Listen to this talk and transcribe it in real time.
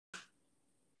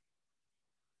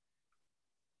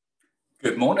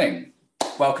Good morning.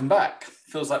 Welcome back.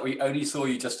 Feels like we only saw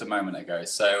you just a moment ago.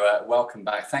 So welcome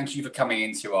back. Thank you for coming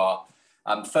into our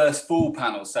first full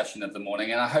panel session of the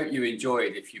morning. And I hope you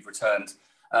enjoyed, if you've returned,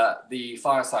 the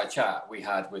fireside chat we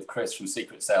had with Chris from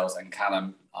Secret Sales and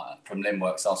Callum from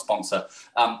Limworks, our sponsor.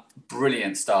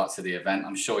 Brilliant start to the event.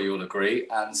 I'm sure you'll agree.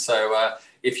 And so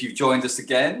if you've joined us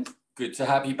again, good to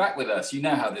have you back with us. You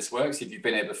know how this works if you've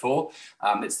been here before.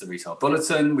 It's the Retail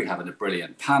Bulletin. We have a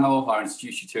brilliant panel I'll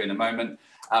introduce you to in a moment.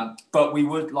 But we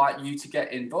would like you to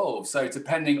get involved. So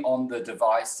depending on the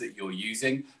device that you're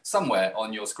using, somewhere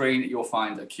on your screen, you'll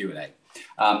find a Q&A.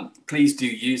 Please do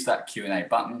use that Q&A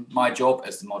button. My job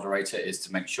as the moderator is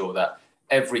to make sure that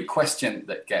every question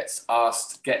that gets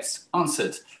asked gets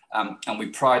answered. And we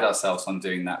pride ourselves on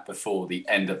doing that before the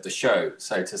end of the show,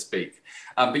 so to speak.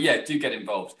 But yeah, do get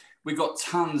involved. We've got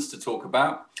tons to talk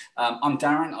about. I'm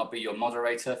Darren, I'll be your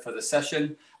moderator for the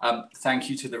session. Thank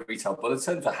you to the Retail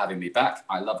Bulletin for having me back.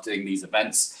 I love doing these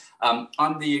events.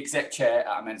 I'm the exec chair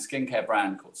at a men's skincare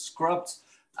brand called Scrubbed.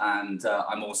 And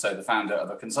I'm also the founder of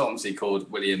a consultancy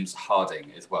called Williams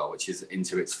Harding as well, which is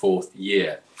into its 4th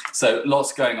year. So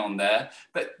lots going on there.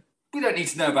 But we don't need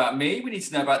to know about me. We need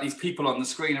to know about these people on the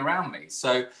screen around me.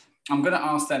 So I'm going to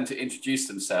ask them to introduce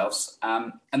themselves,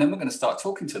 and then we're going to start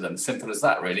talking to them. Simple as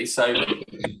that, really. So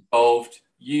involved,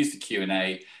 use the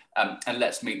Q&A, and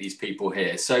let's meet these people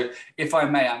here. So if I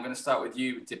may, I'm going to start with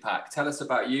you, Deepak. Tell us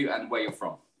about you and where you're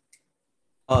from.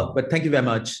 But thank you very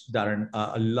much, Darren.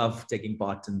 I love taking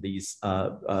part in these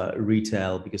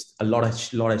retail because a lot has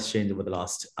changed over the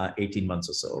last 18 months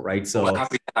or so, right? So well,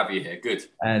 happy to have you here. Good.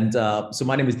 And so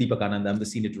my name is Deepak Anand. I'm the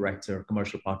Senior Director of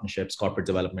Commercial Partnerships, Corporate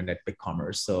Development at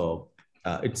BigCommerce. So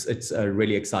it's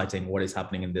really exciting what is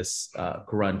happening in this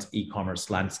current e-commerce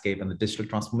landscape and the digital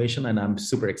transformation. And I'm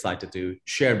super excited to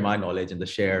share my knowledge and to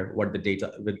share what the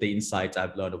data, with the insights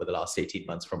I've learned over the last 18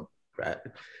 months from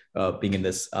being in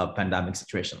this pandemic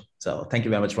situation. So thank you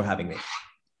very much for having me.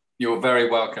 You're very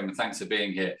welcome. Thanks for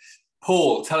being here.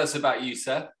 Paul, tell us about you,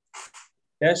 sir.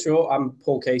 Yeah, sure. I'm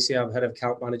Paul Casey. I'm head of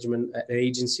account management at an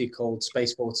agency called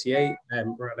Space 48.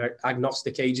 We're an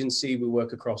agnostic agency. We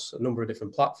work across a number of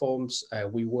different platforms.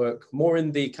 We work more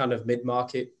in the kind of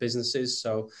mid-market businesses.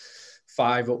 So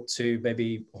 5 up to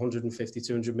maybe 150,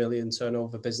 200 million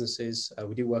turnover businesses.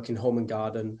 We do work in home and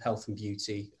garden, health and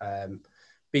beauty,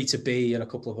 B2B, and a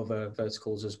couple of other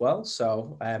verticals as well.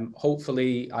 So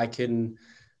hopefully I can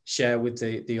share with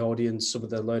the audience some of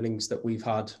the learnings that we've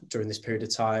had during this period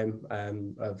of time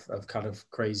of kind of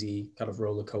crazy kind of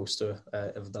roller coaster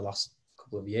of the last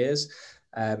couple of years.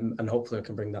 And hopefully I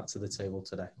can bring that to the table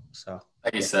today. So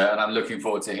thank you, sir. And I'm looking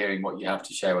forward to hearing what you have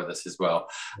to share with us as well.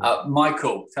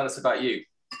 Michael, tell us about you.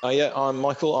 Yeah, I'm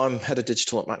Michael. I'm head of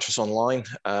digital at Mattress Online.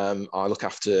 I look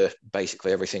after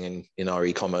basically everything in our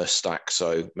e-commerce stack.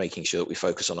 So making sure that we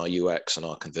focus on our UX and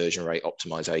our conversion rate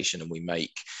optimization, and we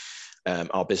make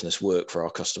our business work for our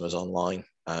customers online,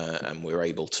 and we're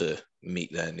able to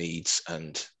meet their needs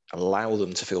and allow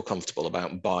them to feel comfortable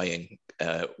about buying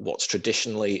what's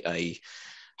traditionally a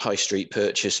high street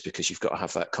purchase, because you've got to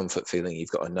have that comfort feeling.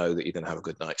 You've got to know that you're going to have a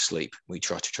good night's sleep. We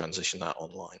try to transition that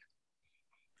online.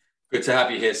 Good to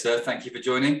have you here, sir. Thank you for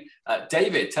joining.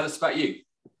 David, tell us about you.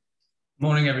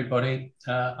 Morning, everybody.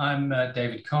 I'm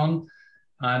David Kohn.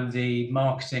 I'm the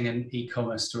Marketing and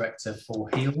E-commerce Director for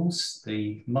Huel,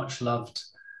 the much-loved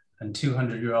and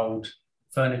 200-year-old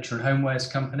furniture and homewares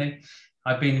company.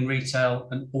 I've been in retail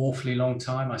an awfully long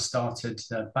time. I started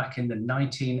back in the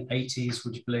 1980s,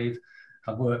 would you believe?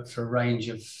 I've worked for a range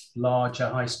of larger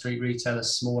high street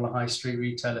retailers, smaller high street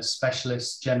retailers,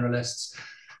 specialists, generalists.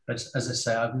 But as I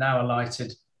say, I've now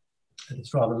alighted at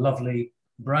this rather lovely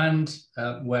brand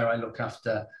where I look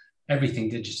after everything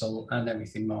digital and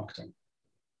everything marketing.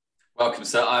 Welcome,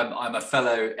 sir. I'm a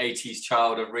fellow 80s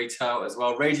child of retail as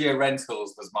well. Radio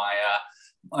Rentals was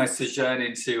my sojourn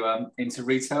into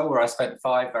retail, where I spent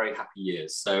 5 very happy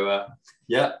years. So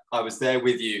yeah, I was there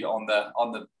with you on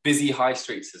the busy high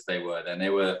streets, as they were then. They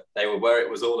were where it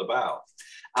was all about.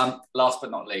 Last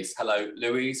but not least, hello,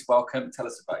 Louise. Welcome. Tell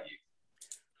us about you.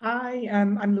 Hi,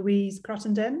 I'm Louise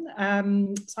Cruttenden.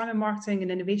 So I'm a Marketing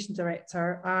and Innovation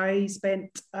Director. I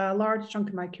spent a large chunk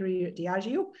of my career at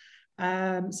Diageo,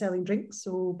 selling drinks,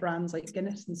 so brands like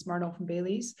Guinness and Smirnoff and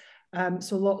Baileys.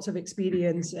 So lots of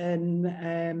experience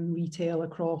in retail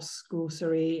across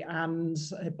grocery and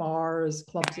bars,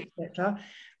 clubs, etc.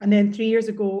 And then 3 years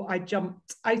ago, I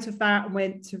jumped out of that and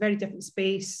went to a very different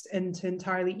space into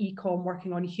entirely e-com,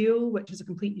 working on Huel, which is a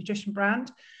complete nutrition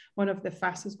brand, one of the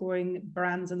fastest growing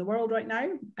brands in the world right now,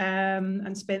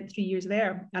 and spent 3 years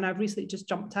there. And I've recently just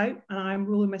jumped out and I'm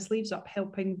rolling my sleeves up,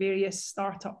 helping various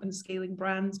startup and scaling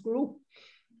brands grow.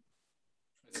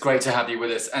 It's great to have you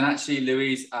with us. And actually,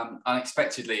 Louise,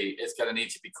 unexpectedly, is going to need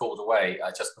to be called away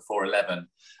just before 11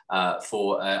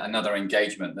 for another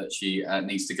engagement that she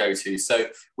needs to go to. So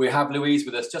we have Louise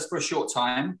with us just for a short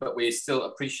time, but we still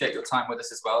appreciate your time with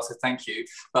us as well. So thank you.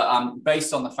 But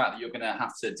based on the fact that you're going to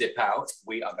have to dip out,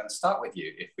 we are going to start with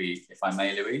you, if I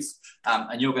may, Louise.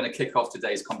 And you're going to kick off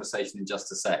today's conversation in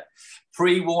just a sec.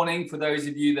 Pre-warning for those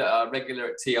of you that are regular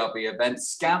at TRB events,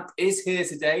 Scamp is here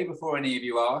today before any of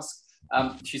you ask.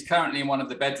 She's currently in one of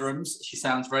the bedrooms. She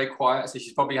sounds very quiet, so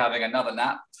she's probably having another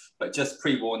nap, but just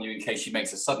pre-warn you in case she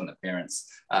makes a sudden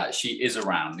appearance. She is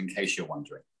around, in case you're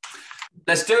wondering.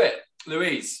 Let's do it.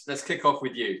 Louise, let's kick off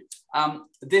with you.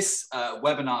 This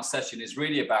webinar session is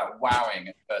really about wowing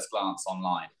at first glance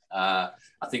online. I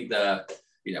think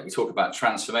we talk about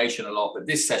transformation a lot, but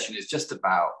this session is just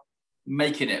about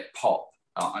making it pop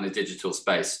in a digital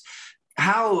space.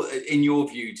 How, in your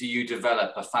view, do you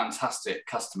develop a fantastic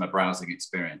customer browsing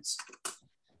experience?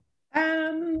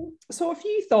 So a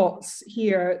few thoughts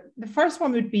here. The first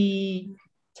one would be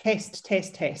test.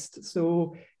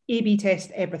 So A/B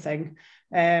test everything.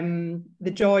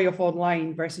 The joy of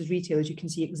online versus retail is you can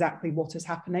see exactly what is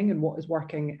happening and what is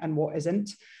working and what isn't.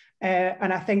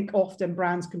 And I think often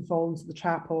brands can fall into the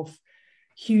trap of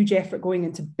huge effort going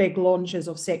into big launches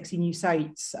of sexy new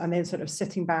sites and then sort of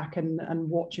sitting back and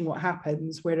watching what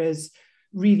happens, whereas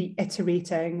really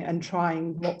iterating and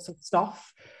trying lots of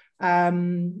stuff.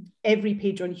 Every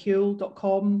page on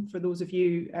Huel.com, for those of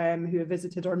you who have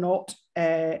visited or not,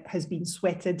 has been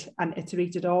sweated and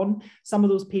iterated on. Some of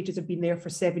those pages have been there for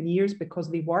 7 years because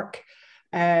they work.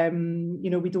 We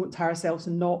don't tie ourselves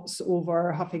in knots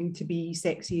over having to be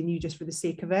sexy and new just for the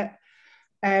sake of it.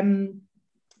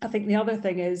 I think the other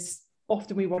thing is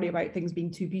often we worry about things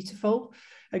being too beautiful.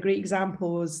 A great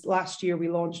example was last year we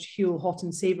launched Huel Hot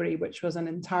and Savoury, which was an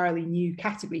entirely new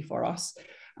category for us.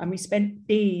 And we spent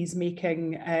days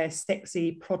making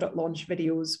sexy product launch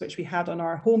videos, which we had on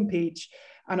our homepage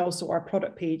and also our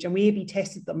product page. And we A/B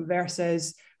tested them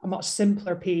versus a much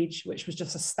simpler page, which was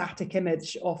just a static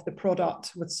image of the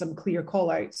product with some clear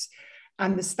callouts.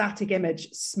 And the static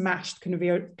image smashed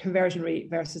conversion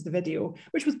rate versus the video,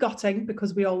 which was gutting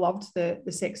because we all loved the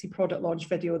sexy product launch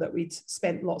video that we'd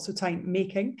spent lots of time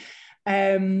making.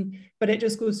 But it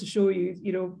just goes to show you,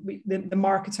 the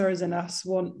marketers in us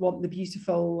want the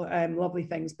beautiful, lovely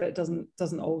things, but it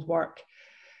doesn't always work.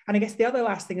 And I guess the other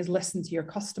last thing is listen to your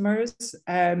customers.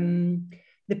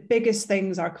 The biggest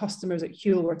things our customers at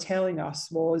Huel were telling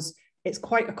us was, it's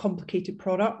quite a complicated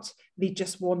product. They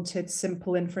just wanted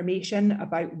simple information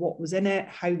about what was in it,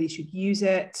 how they should use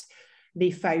it. They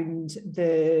found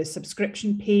the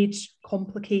subscription page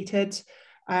complicated.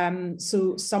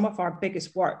 So some of our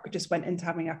biggest work just went into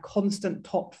having a constant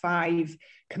top 5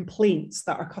 complaints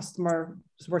that our customers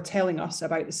were telling us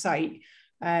about the site,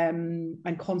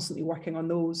 and constantly working on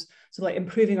those. So like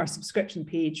improving our subscription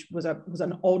page was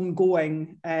an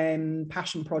ongoing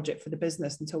passion project for the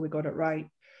business until we got it right.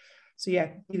 So yeah,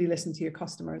 really listen to your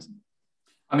customers.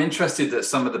 I'm interested that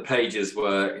some of the pages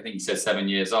were, I think you said 7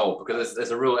 years old, because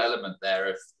there's a real element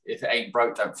there. If it ain't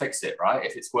broke, don't fix it, right?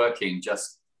 If it's working,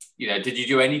 just, did you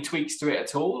do any tweaks to it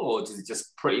at all, or did it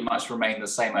just pretty much remain the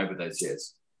same over those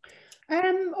years?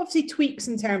 Obviously tweaks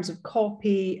in terms of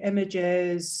copy,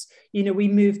 images, we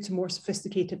moved to more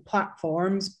sophisticated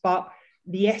platforms, but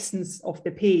the essence of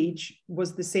the page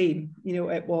was the same.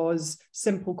 It was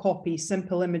simple copy,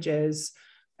 simple images,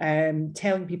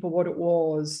 telling people what it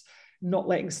was, not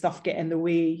letting stuff get in the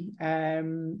way,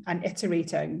 and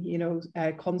iterating,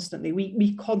 constantly.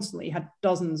 We constantly had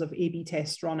dozens of A/B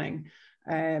tests running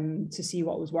to see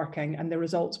what was working, and the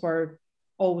results were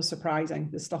always surprising.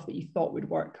 The stuff that you thought would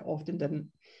work often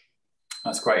didn't.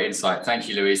 That's great insight. Thank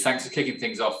you, Louise. Thanks for kicking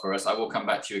things off for us. I will come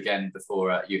back to you again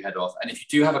before you head off. And if you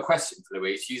do have a question for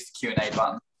Louise, use the Q&A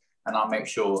button, and I'll make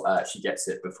sure she gets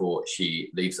it before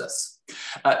she leaves us.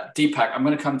 Deepak, I'm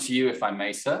going to come to you if I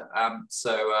may, sir.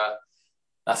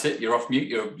 That's it. You're off mute.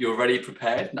 You're already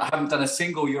prepared. I haven't done a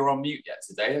single "you're on mute" yet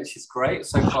today, which is great.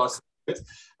 So far, so good.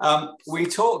 We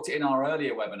talked in our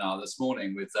earlier webinar this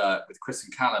morning with Chris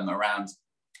and Callum around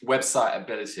website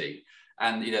ability,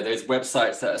 and those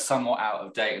websites that are somewhat out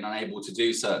of date and unable to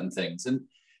do certain things. And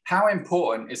how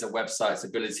important is a website's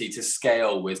ability to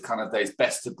scale with kind of those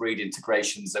best of breed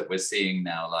integrations that we're seeing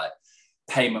now, like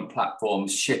payment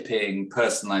platforms, shipping,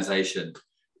 personalization?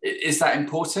 Is that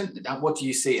important? What do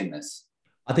you see in this?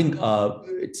 I think I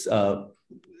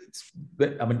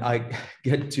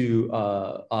get to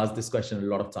ask this question a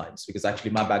lot of times, because actually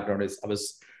my background is I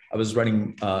was I was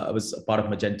a part of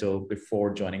Magento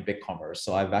before joining BigCommerce.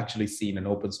 So I've actually seen an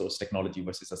open source technology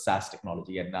versus a SaaS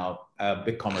technology. And now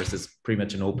BigCommerce is pretty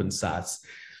much an open SaaS.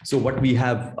 So what we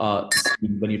have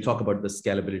seen when you talk about the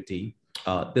scalability,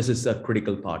 this is a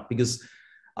critical part, because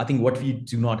I think what we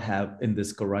do not have in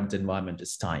this current environment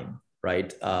is time,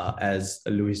 right? As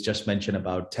Louise just mentioned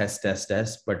about test,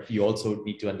 but you also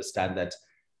need to understand that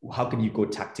how can you go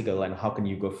tactical and how can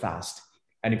you go fast?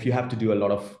 And if you have to do a lot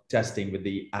of testing with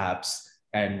the apps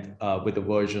and with the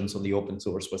versions on the open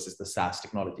source versus the SaaS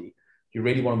technology, you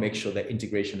really want to make sure that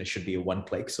integration should be a one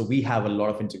click. So we have a lot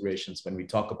of integrations when we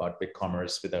talk about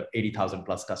BigCommerce with our 80,000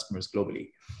 plus customers globally.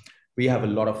 We have a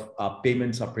lot of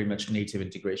payments are pretty much native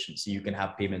integrations. So you can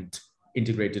have payment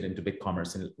integrated into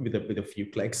BigCommerce with a few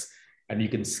clicks, and you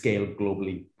can scale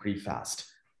globally pretty fast.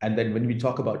 And then when we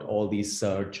talk about all these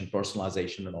search and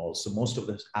personalization and all, so most of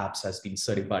the apps has been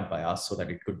certified by us so that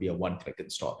it could be a one-click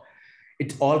install.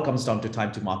 It all comes down to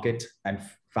time to market and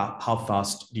how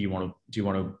fast do you want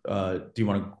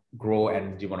to grow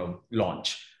and do you want to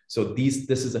launch. So this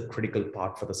is a critical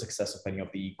part for the success of any of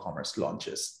the e-commerce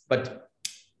launches. But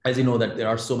as you know, that there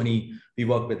are so many, we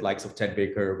work with likes of Ted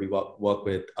Baker, we work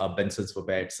with Benson's for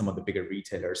Bed, some of the bigger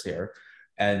retailers here.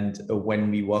 And when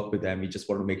we work with them, we just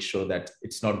want to make sure that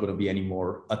it's not going to be any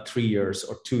more 3 years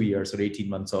or 2 years or 18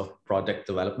 months of project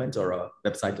development or a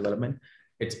website development.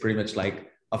 It's pretty much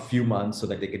like a few months so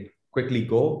that they can quickly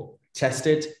go test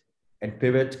it and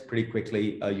pivot pretty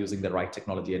quickly using the right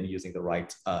technology and using the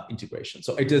right integration.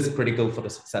 So it is critical for the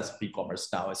success of e-commerce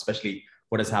now, especially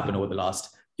what has happened over the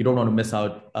last. You don't want to miss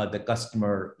out the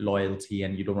customer loyalty,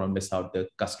 and you don't want to miss out the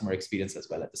customer experience as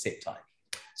well at the same time.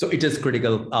 So it is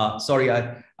critical. Sorry,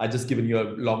 I just given you a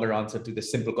longer answer to this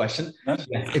simple question.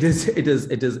 Yes, it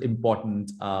is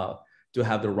important to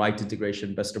have the right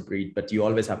integration, best of breed, but you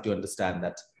always have to understand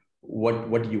that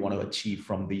what do you want to achieve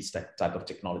from these type of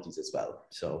technologies as well.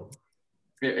 So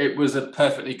it was a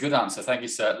perfectly good answer. Thank you,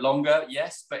 sir. Longer,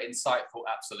 yes, but insightful,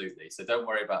 absolutely. So don't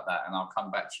worry about that. And I'll come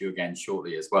back to you again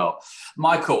shortly as well.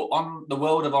 Michael, on the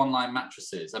world of online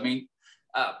mattresses, I mean,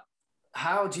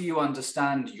 how do you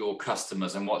understand your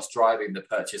customers and what's driving the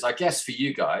purchase? I guess for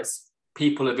you guys,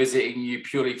 people are visiting you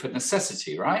purely for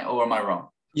necessity, right? Or am I wrong?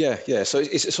 Yeah. So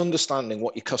it's understanding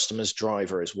what your customer's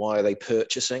driver is. Why are they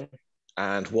purchasing?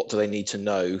 And what do they need to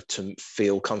know to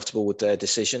feel comfortable with their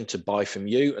decision to buy from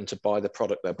you and to buy the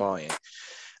product they're buying?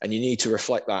 And you need to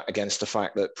reflect that against the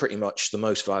fact that pretty much the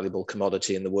most valuable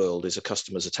commodity in the world is a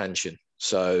customer's attention.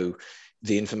 So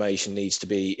the information needs to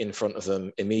be in front of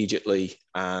them immediately,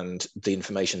 and the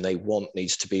information they want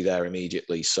needs to be there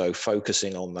immediately. So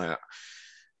focusing on that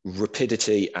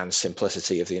rapidity and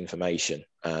simplicity of the information,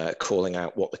 calling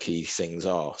out what the key things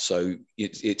are. So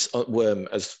it's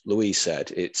as Louise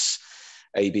said, it's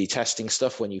A/B testing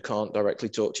stuff when you can't directly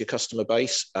talk to your customer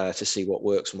base to see what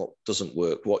works and what doesn't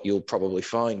work. What you'll probably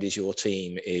find is your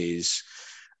team is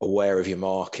aware of your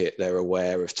market. They're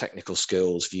aware of technical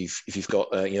skills. If you've got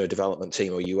a development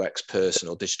team or UX person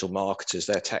or digital marketers,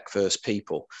 they're tech first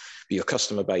people, but your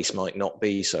customer base might not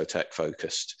be so tech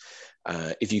focused.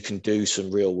 If you can do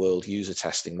some real world user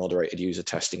testing, moderated user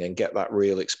testing, and get that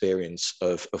real experience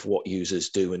of what users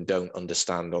do and don't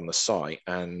understand on the site,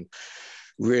 and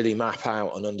really map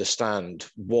out and understand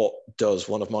what does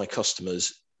one of my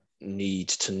customers need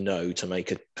to know to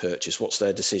make a purchase. What's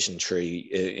their decision tree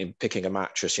in picking a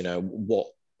mattress? What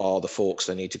are the forks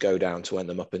they need to go down to end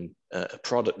them up in a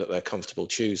product that they're comfortable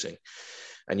choosing?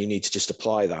 And you need to just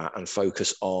apply that and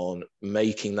focus on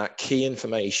making that key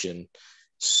information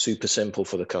super simple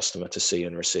for the customer to see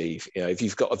and receive. If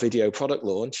you've got a video product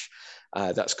launch,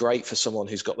 that's great for someone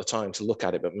who's got the time to look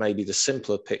at it, but maybe the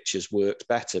simpler pictures worked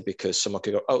better because someone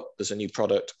could go, oh, there's a new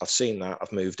product, I've seen that,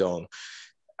 I've moved on.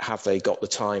 Have they got the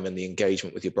time and the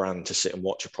engagement with your brand to sit and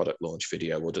watch a product launch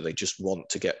video, or do they just want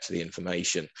to get to the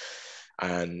information?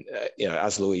 And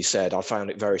as Louise said, I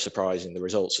found it very surprising, the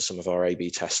results of some of our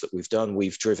A/B tests that we've done.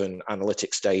 We've driven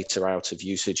analytics data out of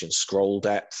usage and scroll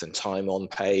depth and time on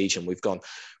page, and we've gone,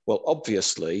 well,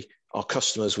 obviously our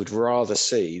customers would rather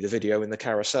see the video in the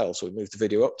carousel. So we moved the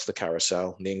video up to the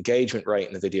carousel, and the engagement rate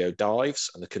in the video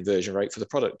dives and the conversion rate for the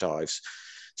product dives.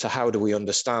 So how do we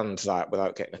understand that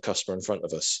without getting a customer in front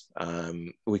of us?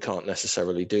 We can't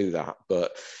necessarily do that,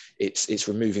 but it's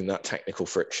removing that technical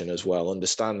friction as well.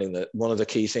 Understanding that one of the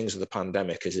key things of the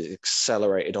pandemic is it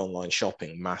accelerated online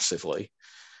shopping massively,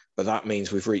 but that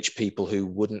means we've reached people who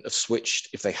wouldn't have switched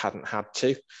if they hadn't had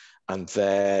to, and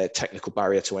their technical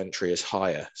barrier to entry is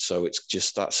higher. So it's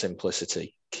just that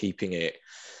simplicity, keeping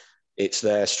it's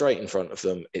there straight in front of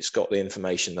them. It's got the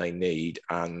information they need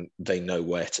and they know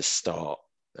where to start.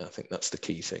 I think that's the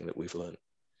key thing that we've learned.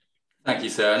 Thank you,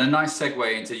 sir. And a nice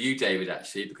segue into you, David,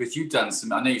 actually, because you've done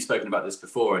some, I know you've spoken about this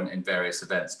before in various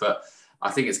events, but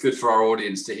I think it's good for our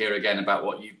audience to hear again about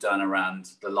what you've done around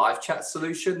the live chat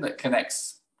solution that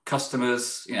connects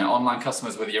customers, online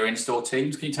customers with your in-store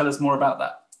teams. Can you tell us more about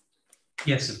that?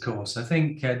 Yes, of course. I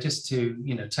think just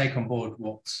to, take on board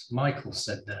what Michael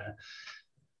said there,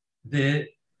 the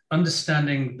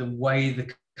understanding the way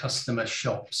the customer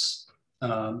shops,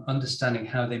 understanding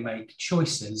how they make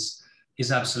choices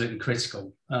is absolutely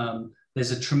critical.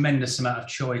 There's a tremendous amount of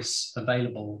choice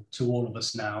available to all of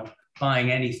us now.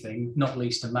 Buying anything, not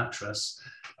least a mattress,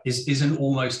 is an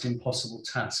almost impossible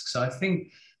task. So I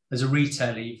think as a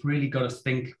retailer, you've really got to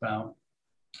think about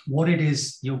what it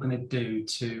is you're going to do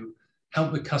to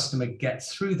help the customer get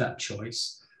through that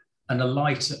choice and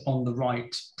alight on the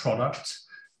right product.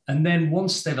 And then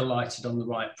once they've alighted on the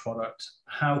right product,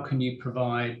 how can you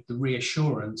provide the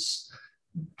reassurance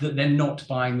that they're not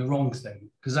buying the wrong thing?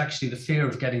 Because actually the fear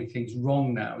of getting things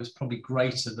wrong now is probably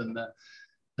greater than the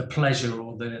pleasure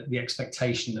or the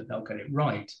expectation that they'll get it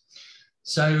right.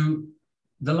 So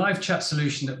the live chat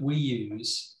solution that we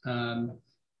use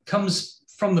comes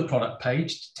from the product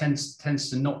page, tends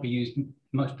to not be used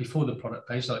much before the product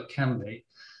page, like it can be.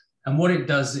 And what it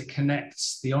does, it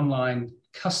connects the online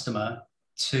customer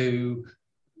to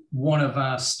one of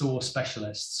our store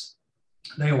specialists.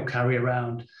 They all carry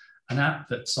around an app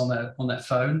that's on their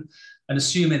phone, and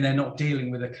assuming they're not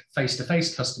dealing with a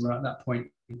face-to-face customer at that point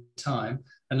in time,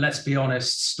 and let's be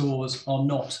honest, stores are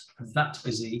not that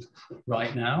busy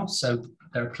right now, so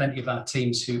there are plenty of our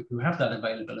teams who have that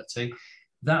availability.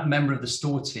 That member of the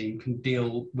store team can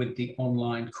deal with the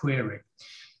online query.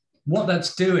 What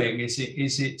that's doing is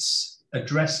it's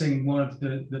addressing one of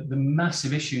the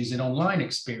massive issues in online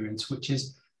experience, which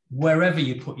is wherever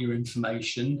you put your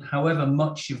information, however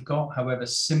much you've got, however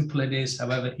simple it is,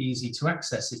 however easy to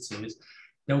access it is,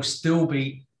 there'll still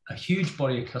be a huge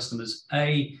body of customers,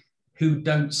 who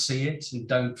don't see it and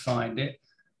don't find it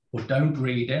or don't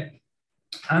read it.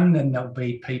 And then there'll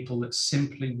be people that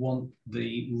simply want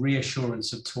the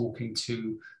reassurance of talking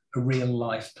to a real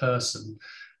life person.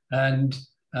 And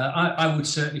I would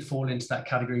certainly fall into that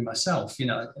category myself.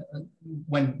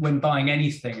 When buying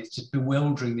anything, it's just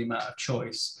bewildering the amount of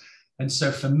choice. And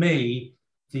so for me,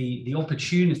 the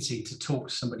opportunity to talk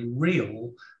to somebody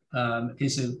real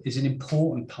is an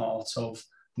important part of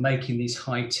making these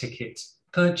high ticket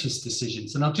purchase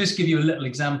decisions. And I'll just give you a little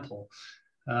example.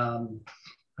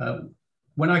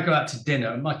 When I go out to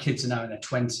dinner, my kids are now in their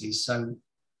 20s, so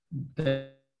they've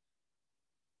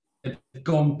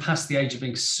gone past the age of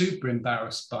being super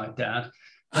embarrassed by dad,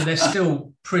 but they're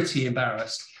still pretty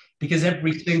embarrassed, because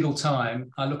every single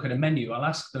time I look at a menu, I'll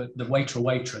ask the waiter or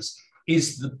waitress,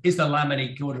 is the lamb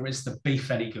any good, or is the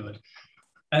beef any good?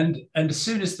 And as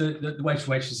soon as the waiter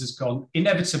or waitress has gone,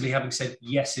 inevitably having said,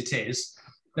 yes, it is,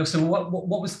 they'll say, well,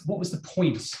 what was the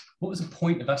point? What was the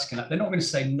point of asking that? They're not going to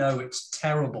say, no, it's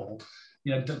terrible.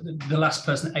 The last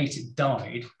person ate it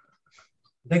died.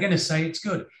 They're going to say it's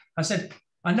good. I said,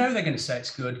 I know they're going to say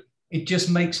it's good. It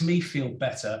just makes me feel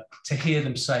better to hear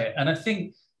them say it. And I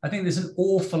think there's an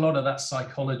awful lot of that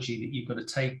psychology that you've got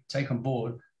to take on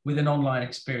board with an online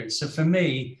experience. So for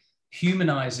me,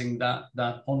 humanizing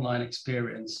that online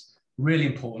experience, really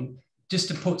important. Just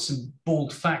to put some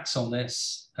bald facts on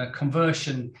this,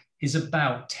 conversion is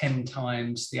about 10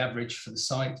 times the average for the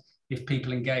site. If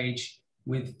people engage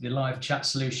with the live chat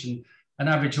solution, an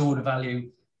average order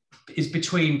value is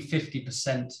between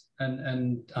 50%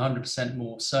 and 100%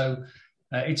 more. So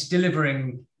it's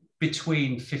delivering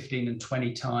between 15 and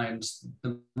 20 times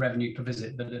the revenue per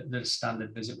visit that a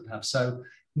standard visit would have. So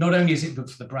not only is it good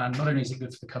for the brand, not only is it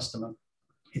good for the customer,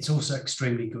 it's also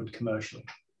extremely good commercially.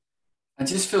 And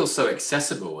just feels so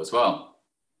accessible as well.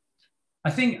 I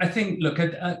think. Look,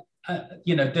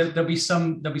 there'll be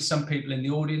some people in the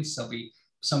audience. There'll be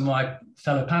some of my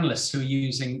fellow panelists who are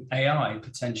using AI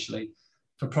potentially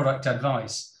for product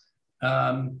advice.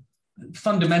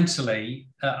 Fundamentally,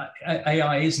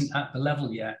 AI isn't at the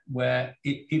level yet where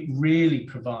it really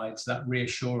provides that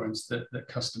reassurance that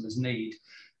customers need.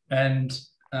 And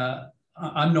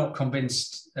I'm not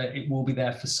convinced it will be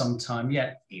there for some time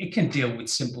yet. It can deal with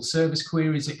simple service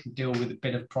queries. It can deal with a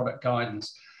bit of product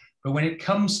guidance. But when it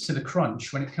comes to the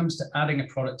crunch, when it comes to adding a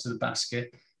product to the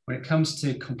basket, when it comes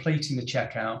to completing the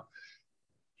checkout,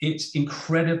 it's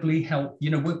incredibly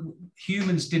helpful.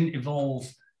 Humans didn't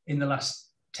evolve in the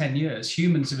last 10 years.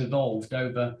 Humans have evolved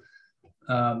over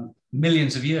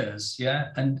millions of years, yeah?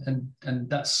 And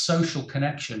that social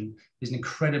connection is an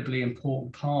incredibly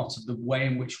important part of the way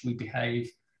in which we behave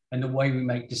and the way we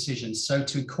make decisions. So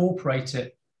to incorporate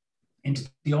it into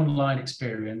the online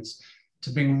experience to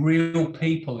bring real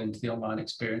people into the online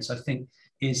experience, I think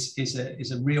is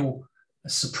a real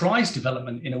surprise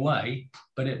development in a way,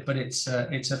 but it's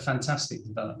a fantastic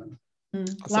development.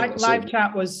 Live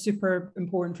chat was super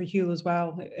important for Huel as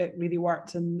well. It really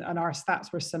worked, and our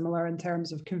stats were similar in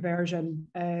terms of conversion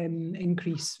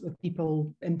increase with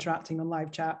people interacting on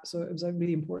live chat. So it was a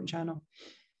really important channel.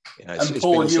 Yeah, it's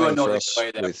Paul, you are nodding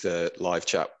away there. With live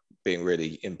chat being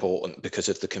really important because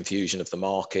of the confusion of the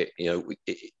market.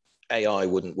 AI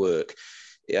wouldn't work.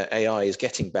 Yeah, AI is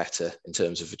getting better in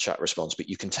terms of a chat response, but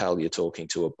you can tell you're talking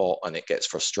to a bot and it gets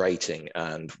frustrating.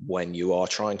 And when you are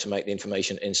trying to make the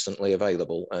information instantly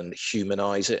available and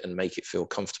humanize it and make it feel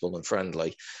comfortable and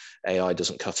friendly, AI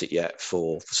doesn't cut it yet,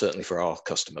 certainly for our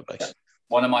customer base. Yeah.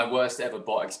 One of my worst ever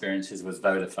bot experiences was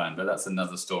Vodafone, but that's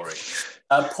another story.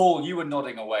 Paul, you were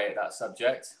nodding away at that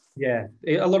subject. Yeah,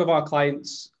 a lot of our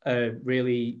clients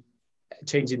really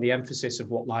changing the emphasis of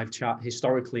what live chat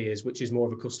historically is, which is more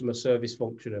of a customer service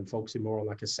function and focusing more on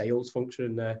like a sales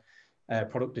function,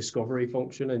 product discovery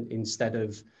function, and instead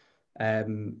of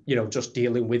just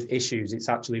dealing with issues, it's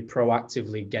actually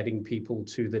proactively getting people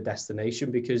to the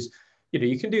destination, because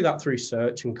you can do that through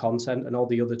search and content and all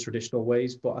the other traditional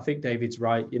ways. But I think David's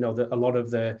right, that a lot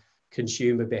of the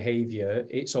consumer behavior,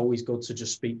 it's always good to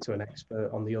just speak to an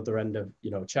expert on the other end of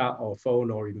chat or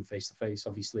phone or even face to face,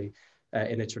 obviously.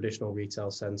 In a traditional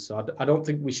retail sense. So I don't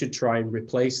think we should try and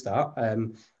replace that.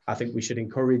 I think we should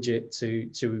encourage it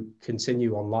to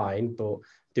continue online, but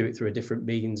do it through a different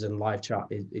means, and live chat,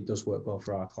 it does work well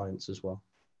for our clients as well.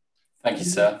 Thank you,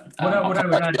 sir. What I would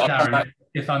add, Darren,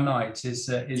 if I might, is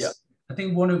I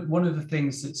think one of the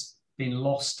things that's been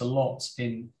lost a lot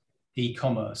in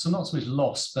e-commerce, or not so much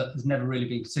lost, but has never really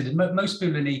been considered. Most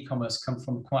people in e-commerce come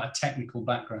from quite a technical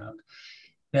background.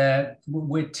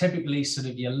 We're typically sort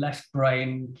of your left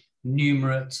brain,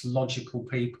 numerate, logical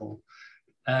people.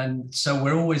 And so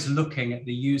we're always looking at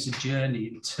the user journey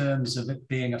in terms of it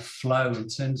being a flow, in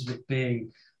terms of it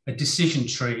being a decision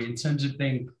tree, in terms of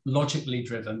being logically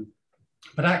driven.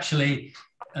 But actually,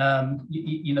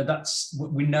 that's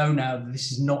what we know now, that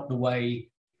this is not the way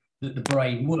that the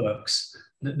brain works.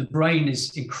 That the brain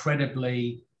is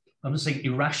incredibly, I'm not saying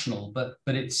irrational, but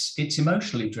it's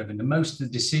emotionally driven. And most of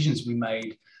the decisions we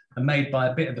made are made by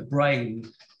a bit of the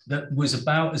brain that was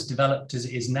about as developed as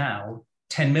it is now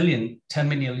 10 million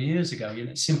years ago.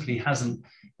 It simply hasn't,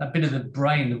 that bit of the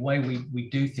brain, the way we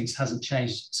do things hasn't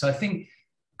changed. So I think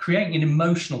creating an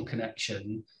emotional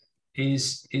connection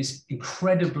is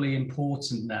incredibly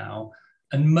important now.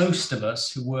 And most of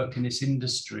us who work in this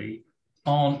industry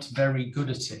aren't very good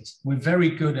at it. We're very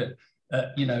good at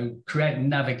creating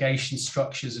navigation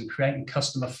structures and creating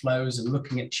customer flows and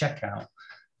looking at checkout,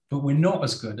 but we're not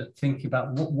as good at thinking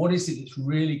about what is it that's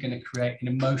really going to create an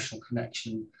emotional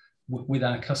connection with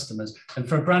our customers. And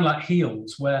for a brand like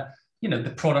Huel's, where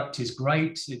the product is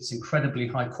great, it's incredibly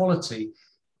high quality,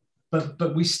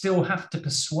 but we still have to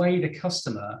persuade a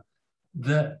customer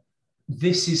that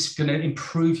this is going to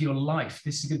improve your life.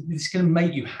 This is going to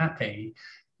make you happy,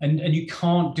 and you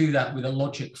can't do that with a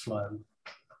logic flow.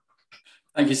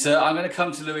 Thank you, sir. I'm going to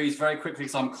come to Louise very quickly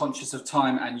because I'm conscious of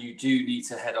time and you do need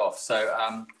to head off. So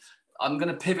I'm going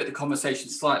to pivot the conversation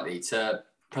slightly to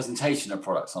presentation of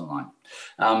products online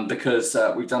because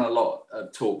we've done a lot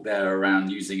of talk there around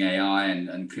using AI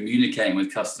and communicating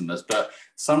with customers, but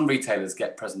some retailers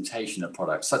get presentation of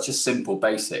products, such a simple,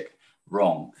 basic,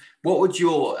 wrong. What would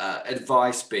your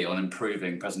advice be on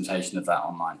improving presentation of that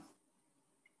online?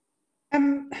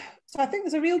 So I think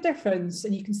there's a real difference,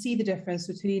 and you can see the difference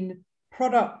between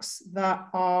products that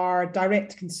are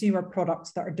direct consumer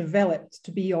products that are developed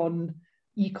to be on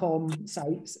e-com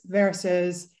sites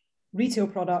versus retail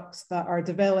products that are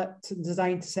developed and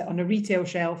designed to sit on a retail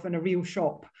shelf in a real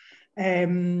shop.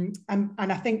 And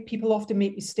I think people often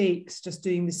make mistakes just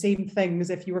doing the same thing as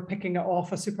if you were picking it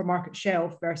off a supermarket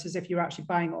shelf versus if you're actually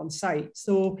buying it on site.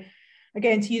 So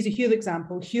again, to use a Huel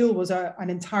example, Huel was an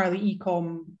entirely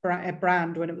e-com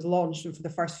brand when it was launched and for the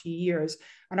first few years.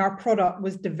 And our product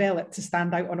was developed to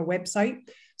stand out on a website.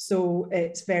 So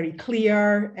it's very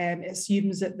clear, and it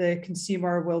assumes that the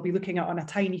consumer will be looking at on a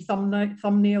tiny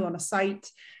thumbnail on a site,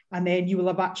 and then you will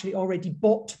have actually already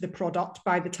bought the product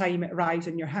by the time it arrives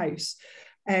in your house.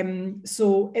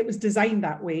 So it was designed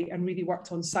that way and really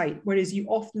worked on site. Whereas you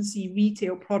often see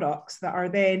retail products that are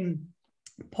then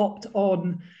popped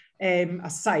on a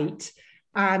site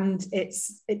and it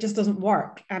just doesn't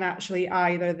work. And actually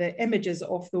either the images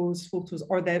of those photos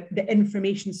or the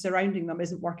information surrounding them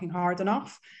isn't working hard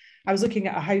enough. I was looking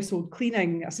at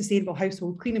a sustainable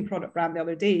household cleaning product brand the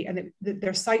other day, and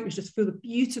their site was just full of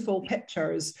beautiful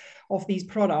pictures of these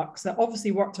products that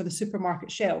obviously worked on the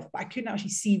supermarket shelf, but I couldn't actually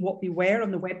see what they were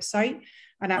on the website.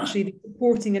 And actually the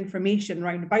supporting information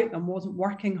round about them wasn't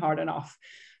working hard enough.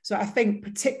 So I think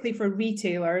particularly for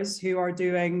retailers who are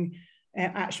doing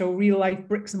actual real life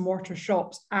bricks and mortar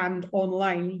shops and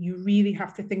online, you really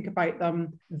have to think about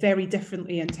them very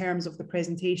differently in terms of the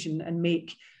presentation and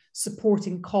make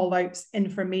supporting call outs,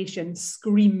 information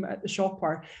scream at the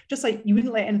shopper, just like you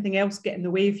wouldn't let anything else get in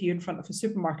the way of you in front of a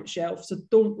supermarket shelf. So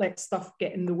don't let stuff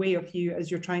get in the way of you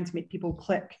as you're trying to make people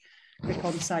click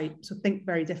on site. So think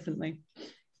very differently.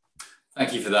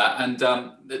 Thank you for that. And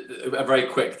a very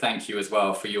quick thank you as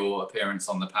well for your appearance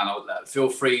on the panel. Feel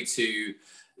free to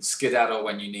skedaddle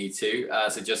when you need to.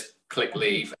 So just click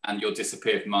leave and you'll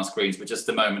disappear from our screens. But just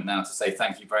a moment now to say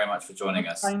thank you very much for joining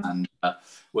us. And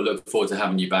we'll look forward to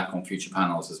having you back on future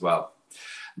panels as well.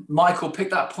 Michael, pick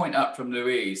that point up from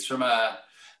Louise, from a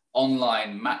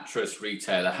online mattress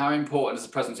retailer. How important has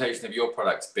the presentation of your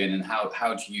products been, and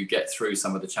how do you get through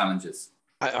some of the challenges?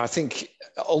 I think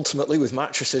ultimately with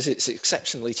mattresses, it's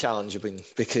exceptionally challenging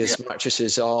because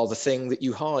mattresses are the thing that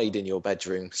you hide in your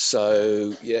bedroom.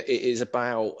 So yeah, it is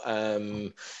about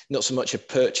not so much a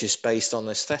purchase based on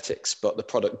aesthetics, but the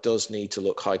product does need to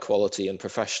look high quality and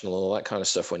professional and all that kind of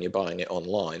stuff when you're buying it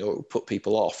online, or it will put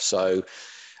people off. So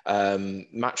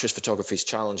mattress photography is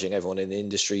challenging. Everyone in the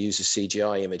industry uses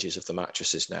CGI images of the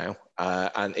mattresses now,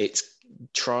 and it's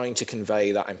trying to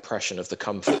convey that impression of the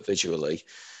comfort visually.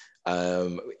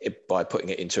 By putting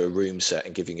it into a room set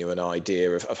and giving you an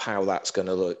idea of how that's going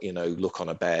to look on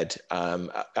a bed,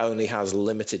 only has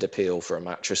limited appeal for a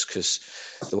mattress because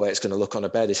the way it's going to look on a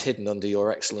bed is hidden under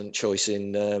your excellent choice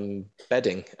in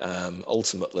bedding,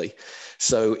 ultimately.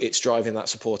 So it's driving that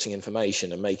supporting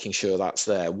information and making sure that's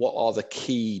there. What are the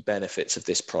key benefits of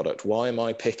this product? Why am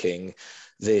I picking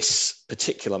this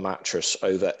particular mattress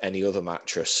over any other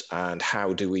mattress, and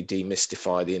how do we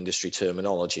demystify the industry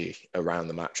terminology around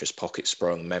the mattress? Pocket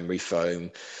sprung, memory foam,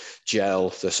 gel.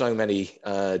 There's so many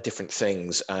different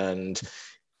things, and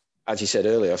as you said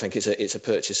earlier, I think it's a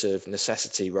purchase of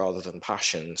necessity rather than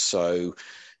passion. So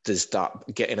there's that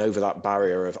getting over that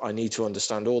barrier of I need to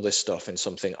understand all this stuff in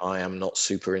something I am not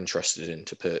super interested in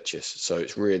to purchase. So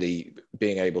it's really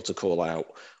being able to call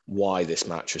out why this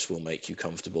mattress will make you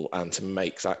comfortable and to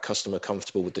make that customer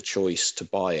comfortable with the choice to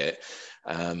buy it.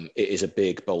 It is a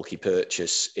big, bulky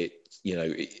purchase.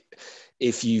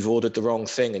 If you've ordered the wrong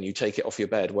thing and you take it off your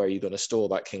bed, where are you going to store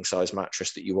that king size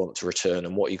mattress that you want to return,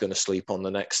 and what are you going to sleep on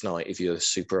the next night if you're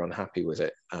super unhappy with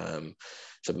it?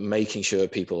 So making sure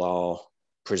people are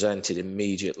presented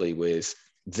immediately with,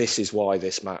 this is why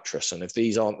this mattress, and if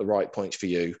these aren't the right points for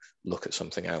you, look at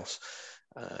something else.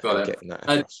 Got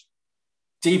it.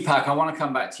 Deepak, I want to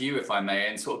come back to you, if I may,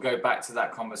 and sort of go back to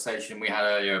that conversation we had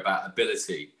earlier about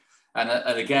ability. And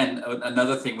again,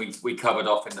 another thing we covered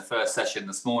off in the first session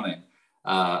this morning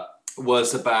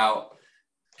was about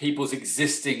people's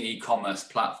existing e-commerce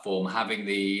platform having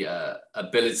the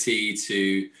ability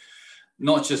to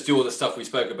not just do all the stuff we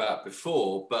spoke about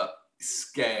before, but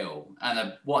scale.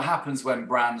 And what happens when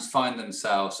brands find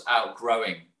themselves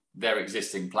outgrowing their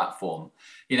existing platform,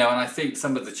 and I think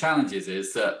some of the challenges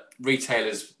is that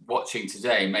retailers watching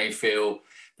today may feel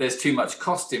there's too much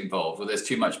cost involved or there's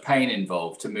too much pain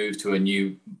involved to move to a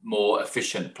new, more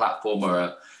efficient platform,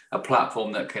 or a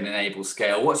platform that can enable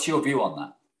scale. What's your view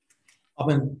on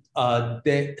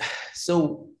that?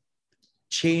 So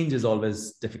change is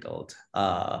always difficult.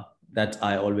 That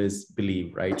I always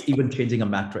believe, right? Even changing a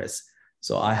mattress.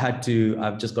 So I've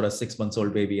just got a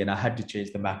 6-month-old baby, and I had to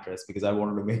change the mattress because I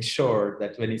wanted to make sure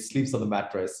that when he sleeps on the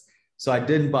mattress. So I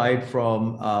didn't buy it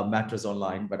from Mattress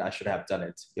online, but I should have done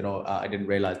it. I didn't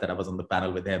realize that I was on the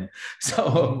panel with him.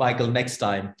 So Michael, next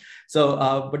time.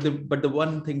 So, but the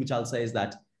one thing which I'll say is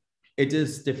that it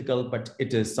is difficult, but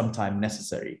it is sometimes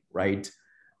necessary, right?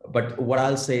 But what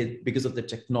I'll say, because of the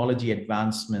technology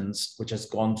advancements which has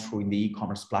gone through in the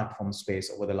e-commerce platform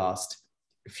space over the last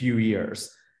few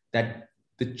years, that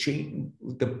the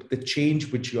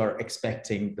change which you are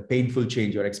expecting, the painful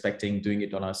change you're expecting doing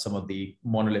it on some of the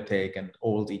monolithic and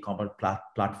old e-commerce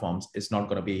platforms is not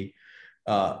going to be,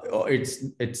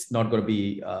 it's not going to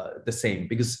be the same.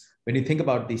 Because when you think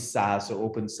about the SaaS or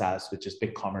open SaaS, which is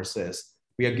BigCommerce is,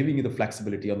 we are giving you the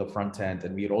flexibility on the front end,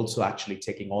 and we are also actually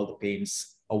taking all the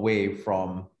pains away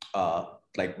from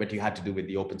like what you had to do with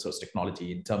the open source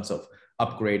technology in terms of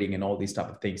upgrading and all these type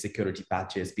of things, security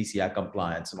patches, PCI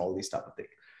compliance, and all these type of things.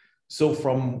 So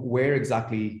from where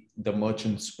exactly the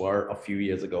merchants were a few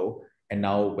years ago, and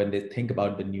now when they think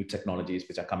about the new technologies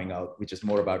which are coming out, which is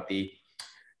more about the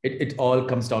it all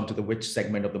comes down to which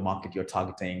segment of the market you're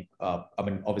targeting. I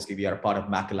mean, obviously we are a part of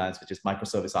Mac Alliance, which is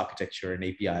microservice architecture and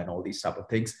API and all these type of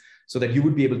things, so that you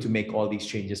would be able to make all these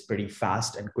changes pretty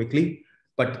fast and quickly.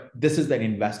 But this is an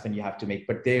investment you have to make.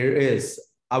 But there is,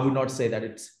 I would not say that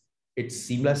it's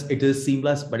seamless. It is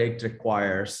seamless, but it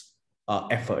requires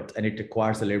effort, and it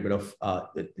requires a little bit of,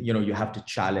 you have to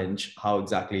challenge how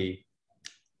exactly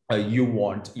you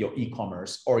want your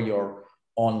e-commerce or your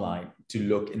online to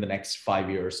look in the next 5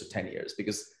 years to 10 years,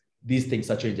 because these things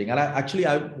are changing. And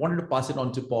I wanted to pass it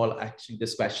on to Paul, actually,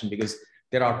 this question, because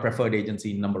they're our preferred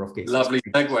agency in a number of cases. Lovely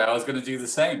segue. I was going to do the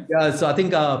same. Yeah, so I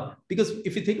think, because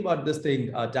if you think about this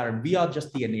thing, Darren, we are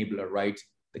just the enabler, right?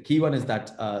 The key one is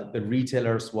that the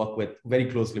retailers work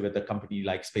very closely with a company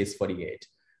like Space 48.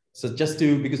 So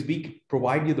because we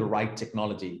provide you the right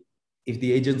technology. If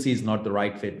the agency is not the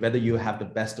right fit, whether you have the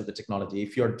best of the technology,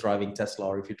 if you're driving Tesla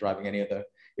or if you're driving any other,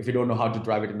 if you don't know how to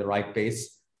drive it in the right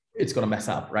pace, it's going to mess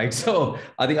up, right? So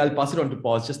I think I'll pass it on to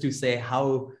Paul just to say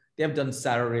how they have done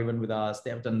Sarah Raven with us. They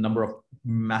have done a number of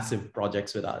massive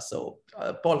projects with us. So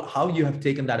Paul, how you have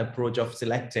taken that approach of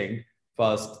selecting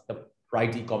first the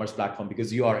right e-commerce platform,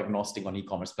 because you are agnostic on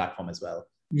e-commerce platform as well.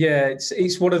 Yeah,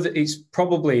 it's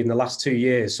probably in the last 2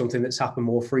 years something that's happened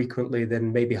more frequently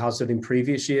than maybe has done in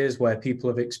previous years, where people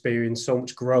have experienced so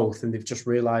much growth and they've just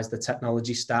realized the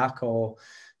technology stack or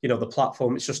the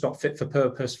platform, it's just not fit for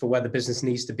purpose for where the business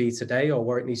needs to be today or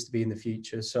where it needs to be in the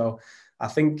future. So I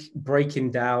think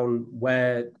breaking down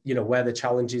where the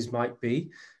challenges might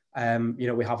be.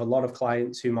 We have a lot of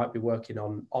clients who might be working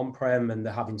on-prem and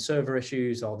they're having server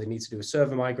issues, or they need to do a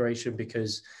server migration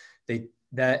because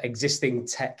their existing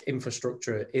tech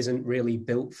infrastructure isn't really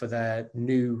built for their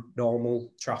new normal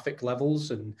traffic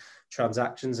levels and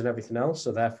transactions and everything else.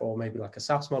 So therefore, maybe like a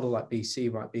SaaS model like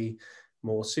BC might be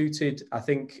more suited. I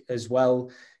think as well,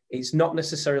 it's not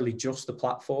necessarily just the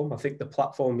platform. I think the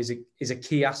platform is a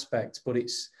key aspect, but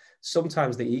it's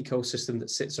sometimes the ecosystem that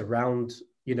sits around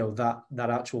that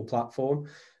actual platform.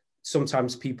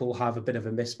 Sometimes people have a bit of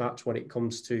a mismatch when it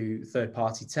comes to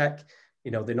third-party tech.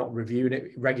 They're not reviewing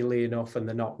it regularly enough, and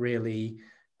they're not really,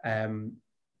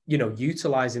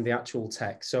 utilizing the actual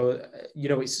tech. So,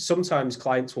 it's sometimes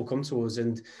clients will come to us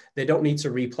and they don't need to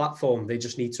re-platform. They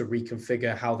just need to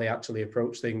reconfigure how they actually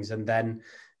approach things, and then,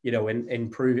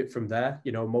 improve it from there.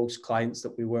 Most clients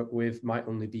that we work with might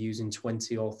only be using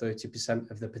 20 or 30%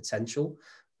 of the potential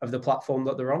of the platform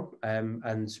that they're on.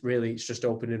 And really, it's just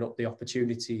opening up the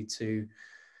opportunity to,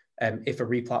 if a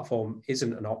re-platform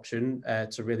isn't an option,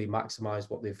 to really maximize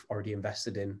what they've already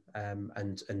invested in,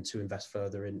 and to invest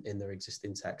further in their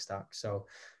existing tech stack. So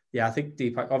yeah, I think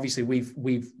Deepak, obviously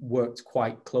we've worked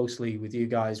quite closely with you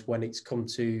guys when it's come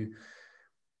to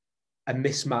a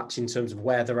mismatch in terms of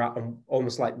where they're at, and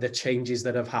almost like the changes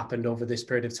that have happened over this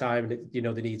period of time. And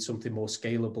they need something more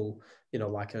scalable,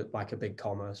 like a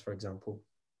BigCommerce, for example.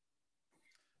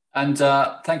 And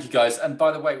thank you, guys. And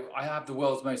by the way, I have the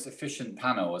world's most efficient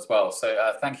panel as well.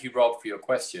 So thank you, Rob, for your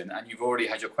question. And you've already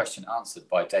had your question answered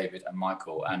by David and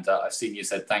Michael. And I've seen you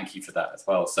said thank you for that as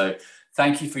well. So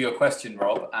thank you for your question,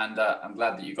 Rob. And I'm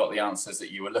glad that you got the answers that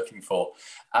you were looking for.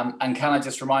 And can I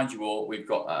just remind you all, we've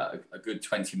got a good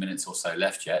 20 minutes or so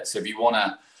left yet. So if you want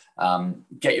to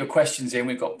get your questions in,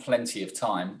 we've got plenty of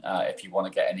time. If you want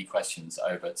to get any questions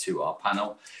over to our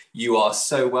panel, you are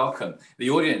so welcome. The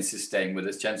audience is staying with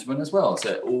us, gentlemen, as well,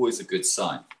 so always a good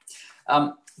sign.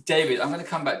 David, I'm going to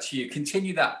come back to you.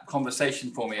 Continue that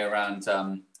conversation for me around,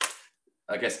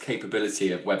 I guess,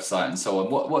 capability of website and so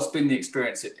on. What's been the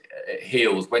experience at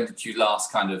Heels? When did you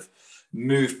last kind of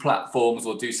move platforms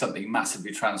or do something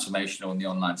massively transformational in the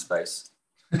online space?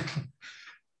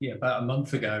 Yeah, about a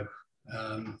month ago.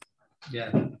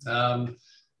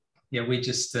 We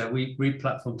just we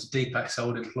re-platformed to Deepak's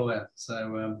old employer,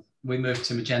 so we moved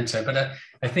to Magento. But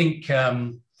I think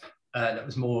that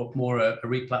was more a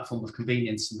re-platform of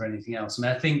convenience than anything else. I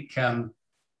mean, I think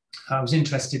I was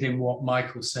interested in what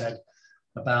Michael said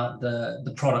about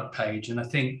the product page, and I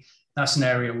think that's an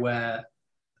area where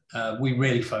we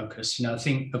really focus. I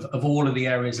think of all of the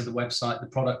areas of the website, the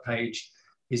product page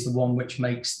is the one which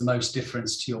makes the most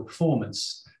difference to your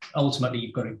performance. Ultimately,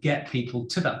 you've got to get people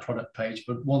to that product page,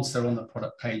 but once they're on the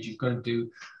product page, you've got to do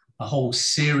a whole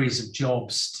series of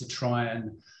jobs to try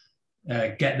and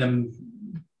get them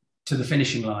to the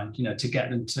finishing line, to get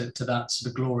them to that sort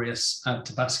of glorious add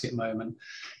to basket moment.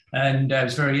 And it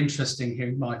was very interesting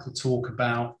hearing Michael talk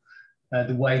about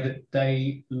the way that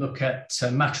they look at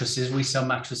mattresses. We sell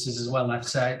mattresses as well, and I have to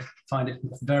say, I find it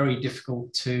very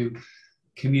difficult to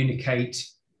communicate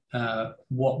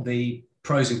what the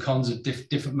pros and cons of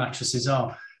different mattresses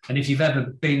are. And if you've ever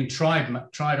been tried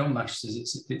on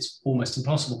mattresses, it's almost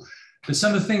impossible. But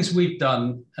some of the things we've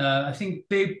done, I think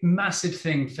big, massive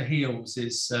thing for Heels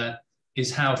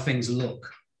is how things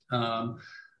look.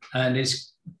 And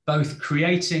it's both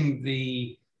creating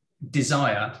the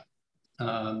desire,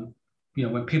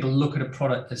 when people look at a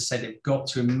product, they say they've got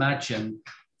to imagine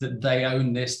that they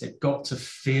own this, they've got to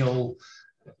feel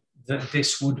that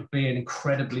this would be an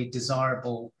incredibly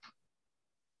desirable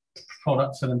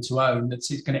product for them to own, that's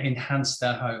going to enhance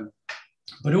their home.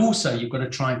 But also you've got to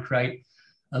try and create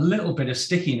a little bit of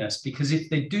stickiness, because if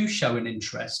they do show an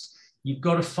interest, you've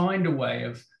got to find a way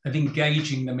of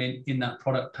engaging them in that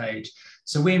product page.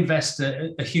 So we invest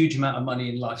a huge amount of money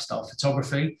in lifestyle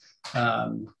photography.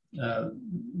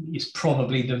 It's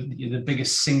probably the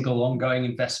biggest single ongoing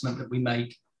investment that we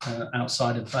make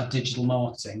outside of our digital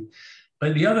marketing.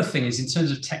 But the other thing is, in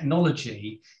terms of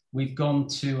technology, we've gone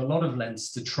to a lot of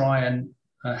lengths to try and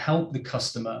help the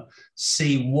customer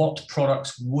see what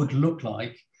products would look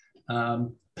like,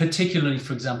 particularly,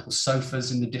 for example,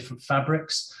 sofas in the different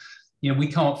fabrics. We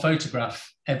can't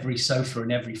photograph every sofa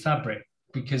in every fabric,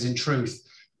 because in truth,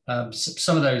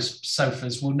 some of those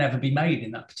sofas will never be made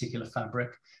in that particular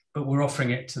fabric, but we're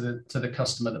offering it to the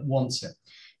customer that wants it.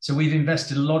 So we've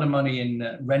invested a lot of money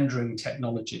in rendering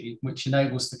technology, which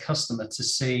enables the customer to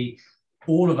see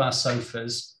all of our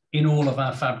sofas in all of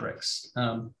our fabrics.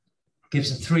 Gives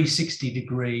a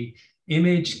 360-degree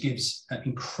image, gives an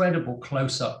incredible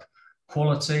close-up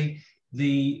quality.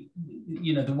 The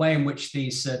way in which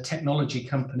these technology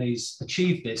companies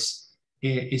achieve this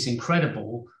is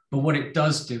incredible. But what it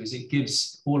does do is it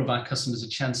gives all of our customers a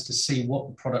chance to see what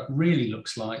the product really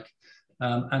looks like,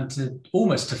 and to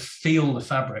almost to feel the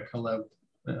fabric, although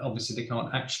obviously they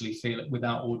can't actually feel it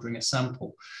without ordering a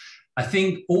sample. I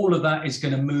think all of that is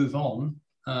going to move on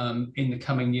in the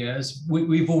coming years.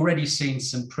 We've already seen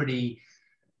some pretty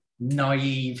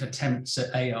naive attempts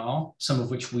at AR, some of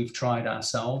which we've tried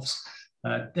ourselves.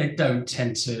 They don't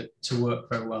tend to work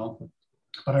very well.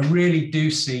 But I really do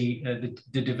see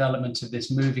the development of this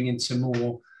moving into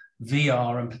more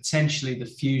VR, and potentially the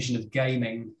fusion of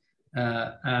gaming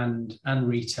and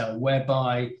retail,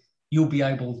 whereby you'll be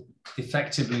able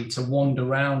effectively to wander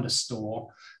around a store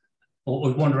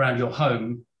or wander around your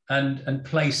home and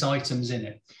place items in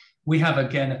it. We have,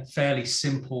 again, a fairly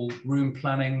simple room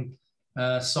planning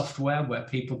software where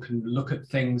people can look at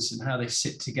things and how they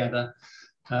sit together.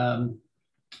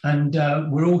 And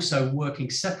we're also working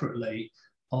separately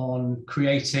on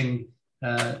creating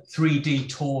 3D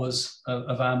tours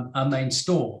of our main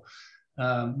store,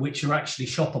 which are actually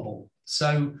shoppable.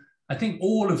 So I think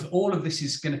all of this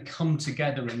is going to come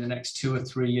together in the next 2 or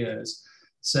 3 years,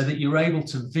 so that you're able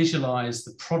to visualize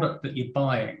the product that you're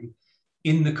buying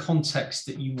in the context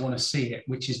that you want to see it,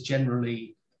 which is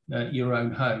generally your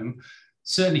own home.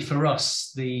 Certainly for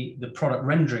us, the product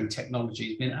rendering technology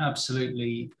has been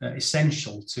absolutely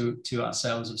essential to our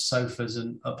sales of sofas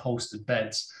and upholstered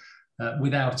beds.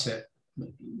 Without it,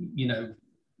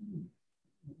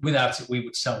 we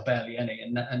would sell barely any,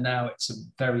 and now it's a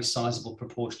very sizable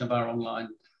proportion of our online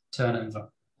turnover.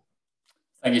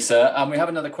 Thank you, sir. We have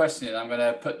another question. I'm going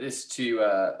to put this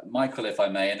to Michael, if I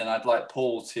may, and then I'd like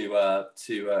Paul to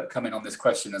come in on this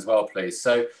question as well, please.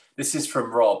 So this is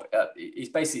from Rob. He's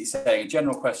basically saying,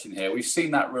 general question here. We've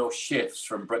seen that real shift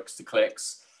from bricks to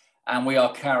clicks, and we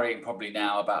are carrying probably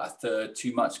now about a third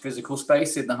too much physical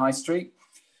space in the high street.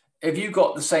 Have you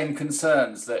got the same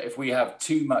concerns that if we have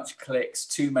too much clicks,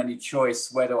 too many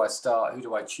choice, where do I start, who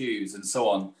do I choose, and so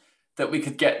on, that we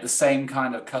could get the same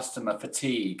kind of customer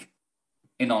fatigue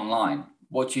in online?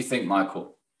 What do you think,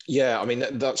 Michael? Yeah, I mean,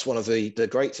 that's one of the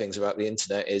great things about the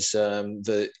internet is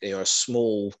that a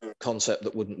small concept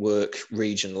that wouldn't work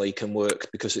regionally can work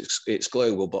because it's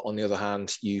global. But on the other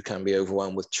hand, you can be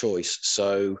overwhelmed with choice.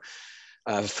 So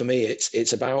for me,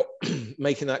 it's about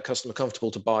making that customer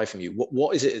comfortable to buy from you.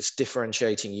 What is it that's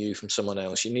differentiating you from someone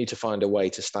else? You need to find a way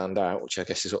to stand out, which I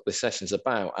guess is what this session's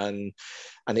about. And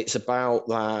it's about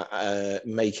that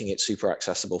making it super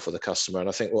accessible for the customer. And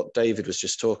I think what David was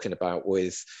just talking about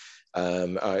with,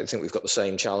 I think we've got the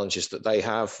same challenges that they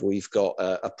have. We've got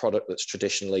a product that's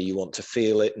traditionally, you want to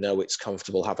feel it, know it's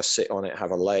comfortable, have a sit on it,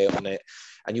 have a lay on it,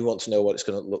 and you want to know what it's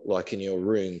going to look like in your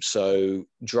room. So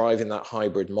driving that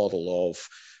hybrid model of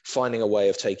finding a way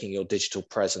of taking your digital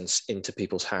presence into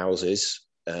people's houses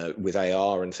with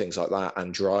AR and things like that,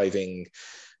 and driving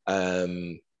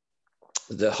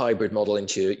the hybrid model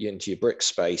into your brick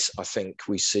space. I think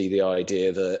we see the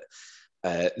idea that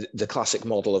the classic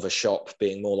model of a shop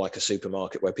being more like a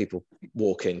supermarket where people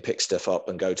walk in, pick stuff up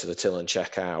and go to the till and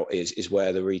check out is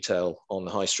where the retail on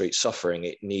the high street's suffering.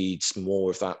 It needs more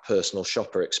of that personal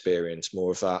shopper experience,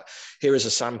 more of that. Here is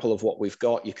a sample of what we've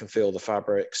got. You can feel the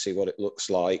fabric, see what it looks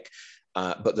like,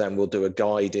 but then we'll do a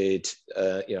guided,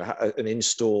 an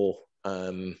in-store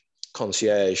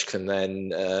concierge can then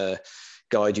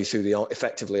guide you through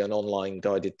effectively an online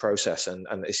guided process and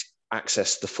it's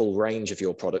access the full range of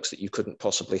your products that you couldn't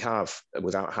possibly have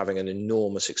without having an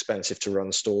enormous expensive to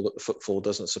run store that the footfall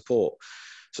doesn't support.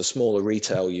 So smaller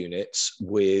retail units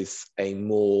with a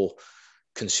more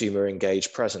consumer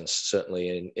engaged presence,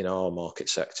 certainly in our market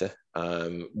sector.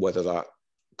 Whether that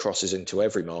crosses into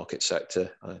every market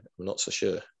sector, I'm not so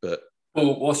sure. But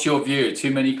well, what's your view?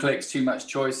 Too many clicks, too much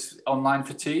choice, online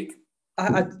fatigue?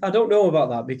 I don't know about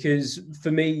that, because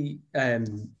for me,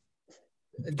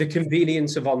 the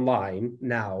convenience of online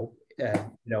now,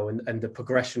 and the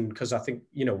progression, because I think,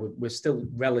 we're still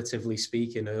relatively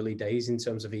speaking early days in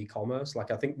terms of e-commerce.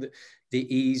 Like, I think that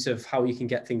the ease of how you can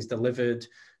get things delivered,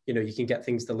 you can get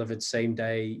things delivered same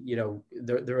day,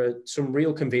 there are some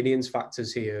real convenience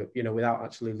factors here, without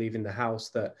actually leaving the house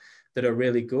that are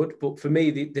really good. But for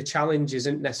me, the challenge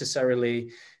isn't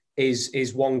necessarily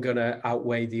is one going to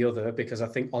outweigh the other, because I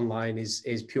think online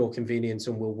is pure convenience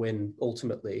and will win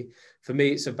ultimately. For me,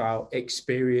 it's about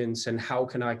experience and how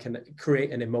can I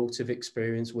create an emotive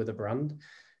experience with a brand.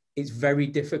 It's very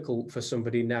difficult for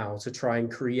somebody now to try and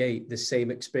create the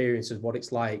same experience as what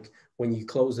it's like when you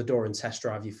close the door and test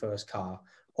drive your first car,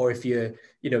 or if you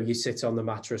sit on the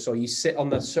mattress, or you sit on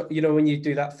the, when you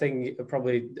do that thing,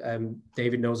 probably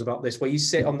David knows about this, where you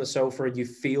sit on the sofa and you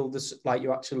feel this, like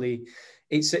you actually,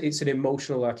 it's an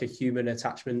emotional, like a human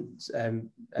attachment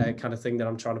kind of thing that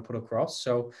I'm trying to put across.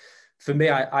 So for me,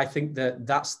 I think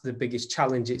that's the biggest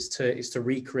challenge. It's to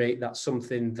recreate that,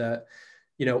 something that,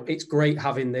 it's great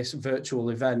having this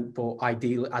virtual event, but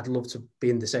ideally I'd love to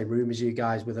be in the same room as you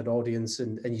guys with an audience,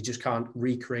 and you just can't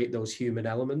recreate those human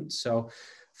elements. So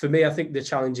for me, I think the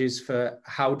challenge is for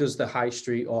how does the high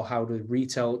street, or how do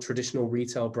traditional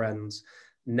retail brands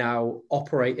now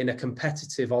operate in a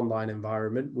competitive online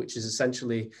environment, which is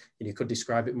essentially, you could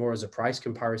describe it more as a price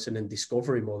comparison and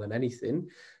discovery more than anything.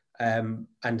 And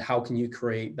how can you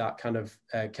create that kind of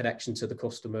connection to the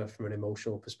customer from an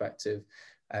emotional perspective?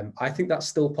 I think that's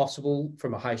still possible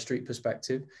from a high street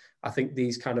perspective. I think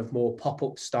these kind of more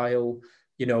pop-up style,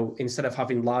 instead of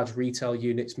having large retail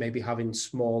units, maybe having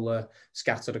smaller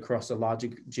scattered across a larger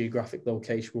geographic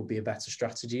location will be a better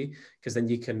strategy, because then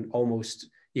you can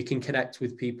connect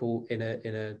with people in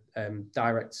a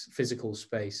direct physical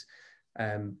space.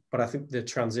 But I think the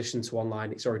transition to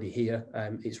online, it's already here.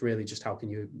 It's really just how can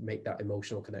you make that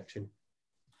emotional connection.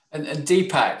 And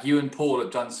Deepak, you and Paul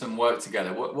have done some work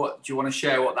together. What do you want to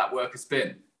share what that work has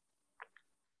been?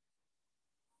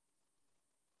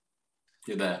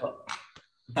 You're there.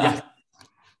 Yeah.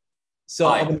 So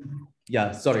Hi.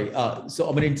 Sorry.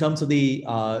 So in terms of the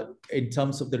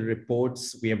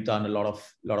reports, we have done a lot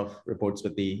of reports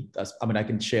with I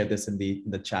can share this in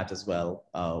the chat as well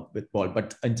with Paul.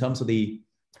 But in terms of the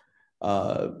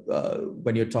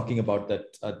when you're talking about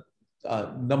that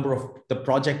number of the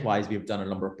project wise, we've done a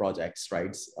number of projects,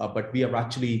 right? But we have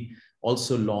actually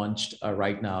also launched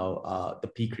right now the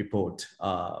peak report.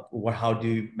 How do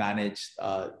you manage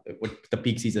what the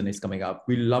peak season is coming up?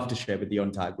 We love to share with the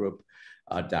entire group,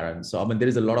 Darren. So there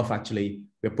is a lot of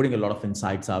we're putting a lot of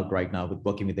insights out right now with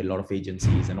working with a lot of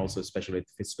agencies, and also especially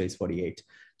with Space 48.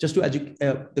 Just to educate,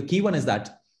 the key one is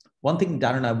that one thing,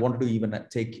 Darren, I wanted to even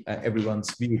take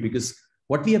everyone's view, because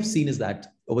what we have seen is that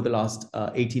over the last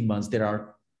 18 months, there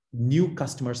are new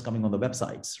customers coming on the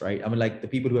websites, right? Like the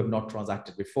people who have not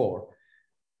transacted before.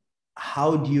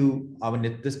 How do you,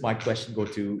 this might question go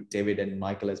to David and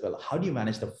Michael as well. How do you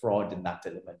manage the fraud in that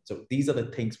element? So these are the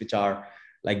things which are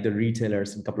like the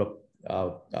retailers and a couple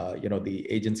of, the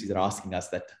agencies are asking us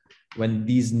that when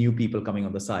these new people coming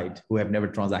on the site who have never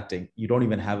transacted, you don't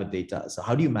even have a data. So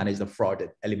how do you manage the fraud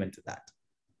element of that?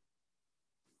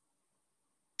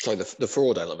 So the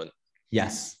fraud element?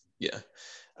 Yes. Yeah.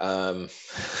 Fraud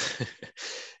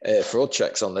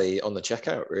checks on the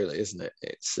checkout, really, isn't it?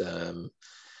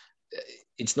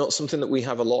 It's not something that we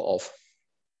have a lot of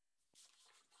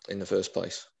in the first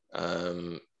place.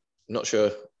 Not sure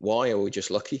why, or we're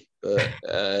just lucky, but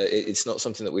it's not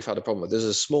something that we've had a problem with. There's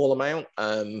a small amount,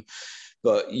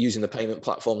 but using the payment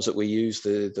platforms that we use,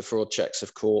 the fraud checks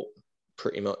have caught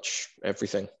pretty much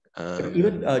everything.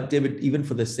 Even David, even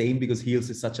for the same, because Heels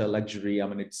is such a luxury,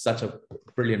 it's such a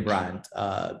brilliant brand.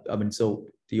 So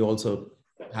do you also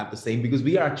have the same? Because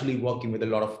we are actually working with a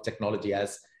lot of technology,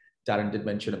 as Darren did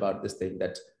mention about this thing,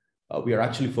 that we are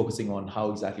actually focusing on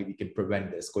how exactly we can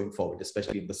prevent this going forward,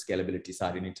 especially in the scalability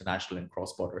side and international and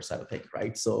cross-border side of things,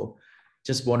 right? So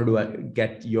just wanted to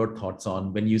get your thoughts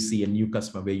on when you see a new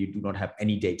customer where you do not have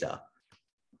any data.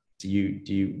 Do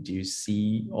you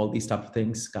see all these type of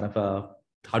things? Kind of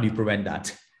how do you prevent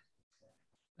that?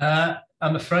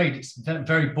 I'm afraid it's a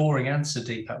very boring answer,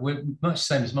 Deepak. We're much the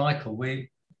same as Michael.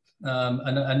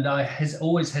 And I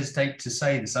always hesitate to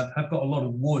say this. I've got a lot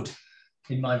of wood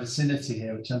in my vicinity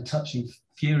here, which I'm touching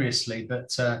furiously, but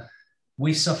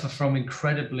we suffer from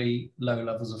incredibly low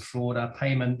levels of fraud. Our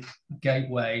payment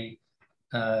gateway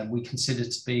we consider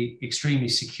to be extremely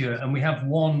secure, and we have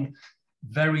one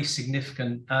very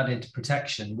significant added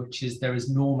protection, which is there is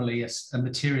normally a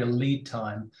material lead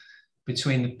time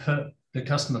between the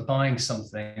customer buying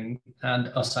something and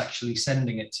us actually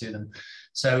sending it to them.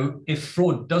 So if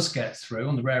fraud does get through,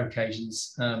 on the rare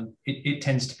occasions, it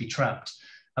tends to be trapped.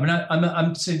 I mean,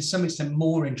 I'm to some extent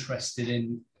more interested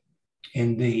in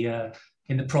the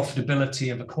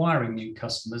profitability of acquiring new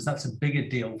customers. That's a bigger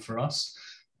deal for us.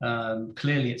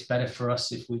 Clearly, it's better for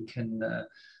us if we can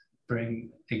bring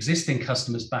existing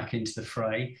customers back into the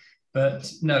fray. But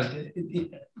no,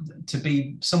 to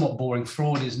be somewhat boring,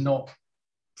 fraud is not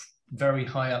very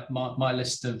high up my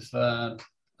list of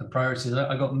priorities.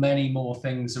 I've got many more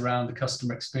things around the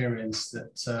customer experience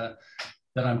that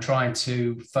I'm trying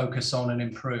to focus on and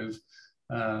improve.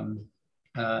 And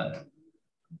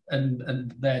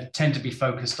they tend to be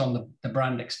focused on the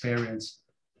brand experience.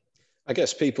 I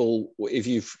guess people, if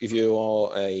you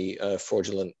are a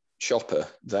fraudulent shopper,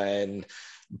 then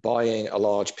buying a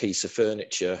large piece of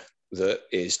furniture that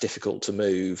is difficult to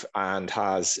move and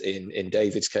has, in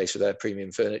David's case with their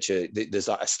premium furniture, there's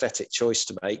that aesthetic choice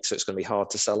to make, so it's going to be hard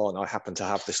to sell on. I happen to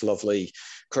have this lovely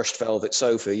crushed velvet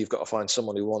sofa. You've got to find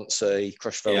someone who wants a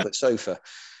crushed velvet sofa.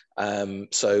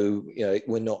 So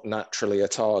we're not naturally a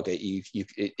target.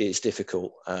 It is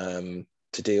difficult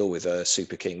to deal with a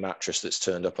Super King mattress that's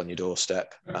turned up on your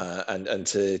doorstep, and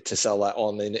to sell that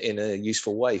on in a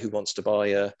useful way. Who wants to buy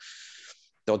a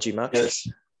dodgy mattress?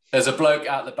 Yes. There's a bloke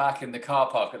out the back in the car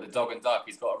park at the Dog and Duck.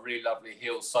 He's got a really lovely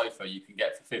Huel sofa you can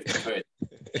get for 50 quid.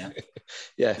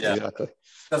 Yeah, exactly.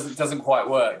 Doesn't quite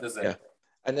work, does it? Yeah.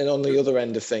 And then on the other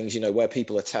end of things, where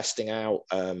people are testing out,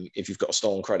 if you've got a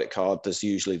stolen credit card, there's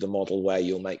usually the model where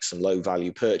you'll make some low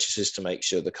value purchases to make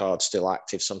sure the card's still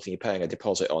active, something you're paying a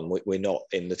deposit on. We're not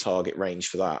in the target range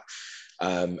for that.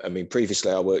 I mean,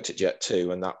 previously I worked at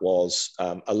Jet2, and that was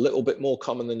a little bit more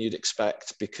common than you'd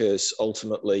expect, because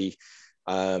ultimately,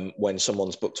 when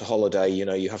someone's booked a holiday,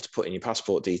 you have to put in your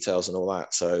passport details and all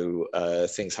that. So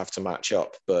things have to match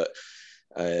up. But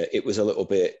it was a little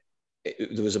bit,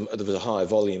 there was a higher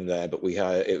volume there, but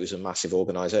it was a massive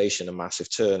organization, a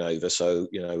massive turnover. So,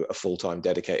 a full-time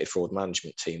dedicated fraud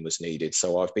management team was needed.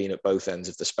 So I've been at both ends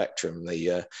of the spectrum,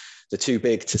 the too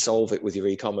big to solve it with your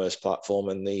e-commerce platform,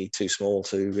 and the too small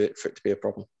for it to be a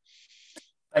problem.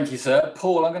 Thank you, sir.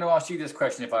 Paul, I'm going to ask you this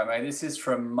question, if I may. This is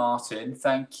from Martin.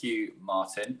 Thank you,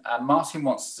 Martin. And Martin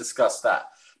wants to discuss that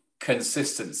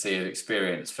consistency of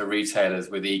experience for retailers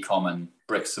with e-com and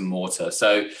bricks and mortar.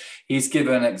 So he's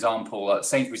given an example at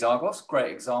Sainsbury's Argos,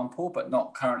 great example, but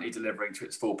not currently delivering to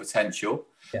its full potential.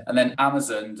 Yeah. And then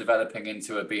Amazon developing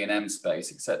into a B&M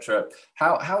space, etc.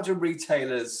 How do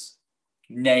retailers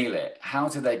nail it? How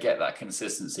do they get that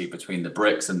consistency between the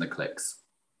bricks and the clicks?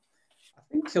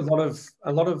 I think a lot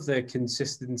of the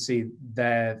consistency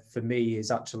there for me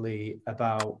is actually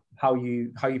about how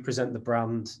you present the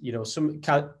brand.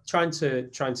 Trying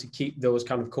to keep those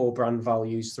kind of core brand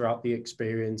values throughout the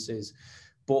experiences,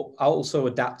 but also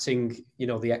adapting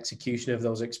the execution of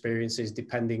those experiences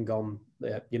depending on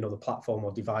the platform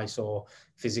or device, or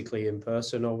physically in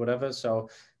person or whatever. So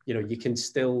you can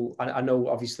still, I know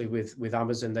obviously with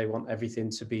Amazon, they want everything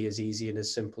to be as easy and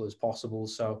as simple as possible.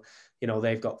 So,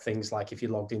 they've got things like, if you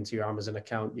logged into your Amazon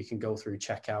account, you can go through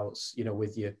checkouts,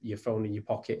 with your phone in your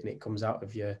pocket, and it comes out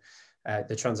of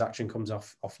the transaction comes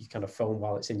off your kind of phone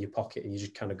while it's in your pocket, and you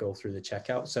just kind of go through the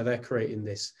checkout. So they're creating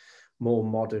this more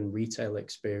modern retail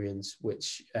experience,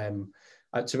 which, to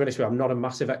be honest with you, I'm not a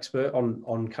massive expert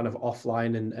on kind of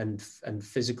offline and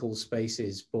physical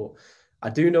spaces, but I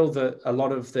do know that a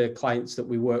lot of the clients that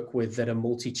we work with that are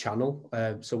multi-channel,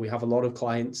 so we have a lot of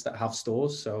clients that have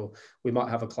stores. So we might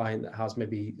have a client that has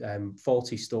maybe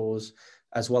 40 stores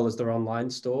as well as their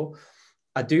online store.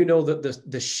 I do know that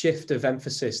the shift of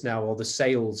emphasis now, or the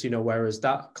sales, whereas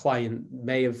that client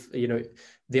may have,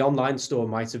 the online store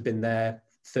might have been their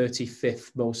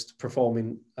 35th most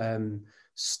performing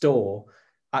store,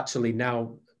 actually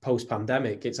now,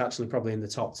 post-pandemic, it's actually probably in the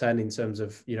top 10 in terms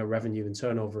of revenue and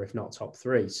turnover, if not top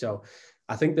 3. So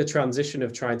I think the transition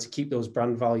of trying to keep those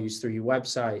brand values through your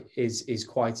website is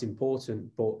quite important.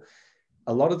 But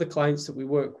a lot of the clients that we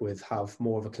work with have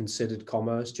more of a considered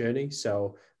commerce journey.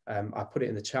 So I put it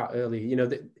in the chat earlier, you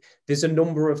know, there's a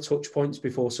number of touch points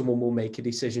before someone will make a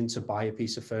decision to buy a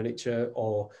piece of furniture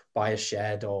or buy a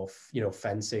shed or, you know,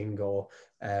 fencing or,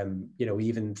 you know,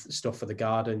 even stuff for the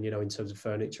garden, you know, in terms of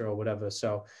furniture or whatever.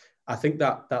 So I think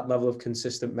that level of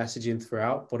consistent messaging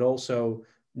throughout, but also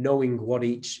knowing what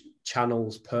each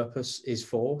channel's purpose is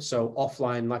for. So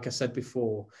offline, like I said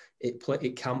before,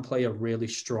 it can play a really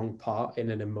strong part in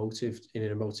an emotive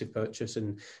purchase,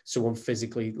 and someone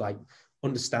physically like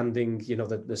understanding, you know,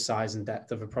 the size and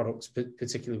depth of a product,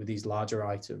 particularly with these larger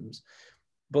items.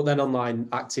 But then online,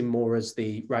 acting more as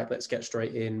the right, let's get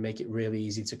straight in, make it really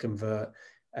easy to convert,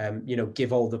 you know,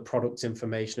 give all the product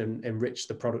information and enrich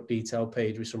the product detail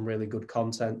page with some really good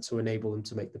content to enable them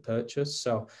to make the purchase.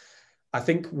 So I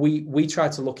think we try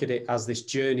to look at it as this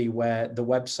journey where the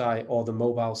website or the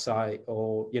mobile site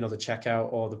or, you know, the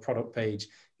checkout or the product page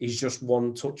is just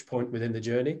one touch point within the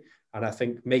journey. And I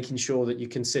think making sure that you're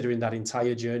considering that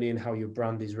entire journey and how your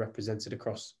brand is represented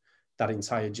across that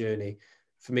entire journey.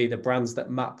 For me, the brands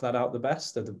that map that out the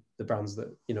best are the brands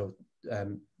that, you know,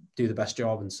 do the best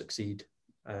job and succeed.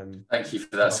 Thank you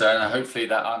for that, sir. And hopefully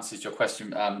that answers your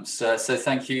question, sir. So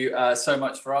thank you so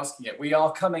much for asking it. We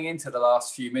are coming into the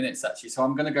last few minutes, actually. So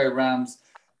I'm going to go around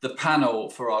the panel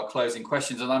for our closing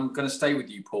questions. And I'm going to stay with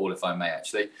you, Paul, if I may,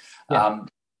 actually. Yeah.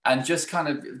 And just kind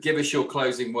of give us your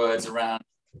closing words around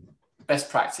best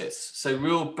practice. So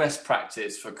real best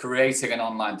practice for creating an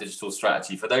online digital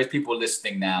strategy for those people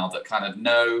listening now that kind of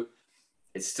know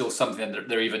it's still something that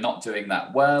they're either not doing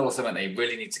that well or something they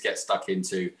really need to get stuck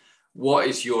into. What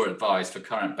is your advice for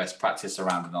current best practice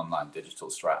around an online digital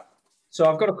strat? So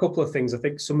I've got a couple of things. I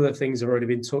think some of the things have already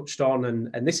been touched on,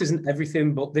 and this isn't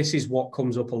everything, but this is what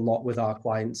comes up a lot with our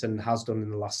clients and has done in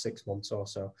the last 6 months or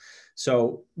so.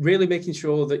 So really making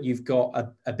sure that you've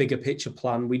got a bigger picture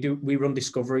plan. We run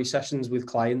discovery sessions with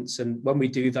clients, and when we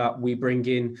do that, we bring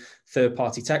in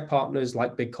third-party tech partners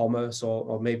like BigCommerce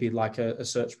or maybe like a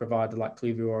search provider like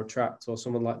Clearview or Attract or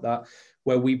someone like that,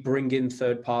 where we bring in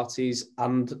third parties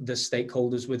and the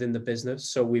stakeholders within the business.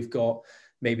 So we've got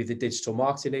maybe the digital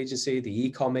marketing agency, the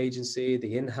e-com agency,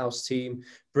 the in-house team,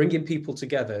 bringing people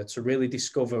together to really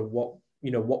discover what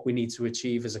we need to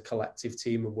achieve as a collective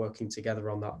team and working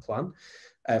together on that plan.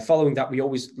 Following that, we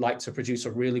always like to produce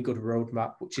a really good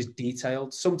roadmap, which is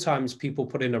detailed. Sometimes people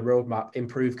put in a roadmap,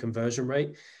 improve conversion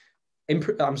rate.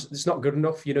 It's not good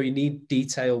enough. You know, you need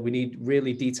detail. We need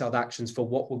really detailed actions for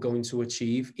what we're going to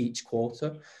achieve each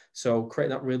quarter. So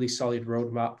creating that really solid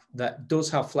roadmap that does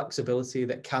have flexibility,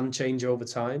 that can change over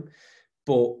time,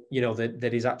 but, you know,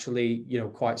 that is actually, you know,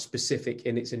 quite specific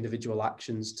in its individual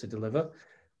actions to deliver.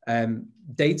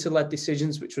 Data-led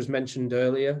decisions, which was mentioned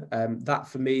earlier, that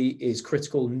for me is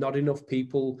critical. Not enough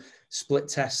people split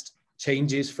test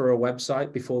changes for a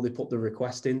website before they put the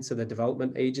request into the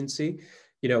development agency.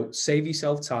 You know, save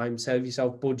yourself time, save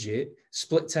yourself budget,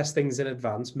 split test things in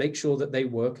advance, make sure that they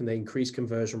work and they increase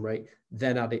conversion rate,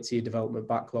 then add it to your development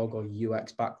backlog or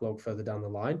UX backlog further down the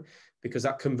line, because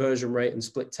that conversion rate and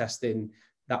split testing,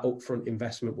 that upfront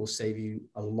investment will save you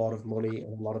a lot of money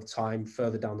and a lot of time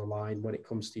further down the line when it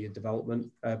comes to your development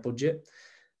budget.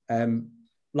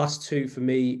 Last two for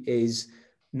me is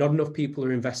not enough people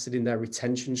are invested in their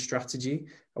retention strategy.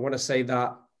 I want to say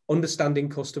that understanding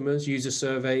customers, user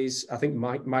surveys. I think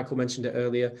Michael mentioned it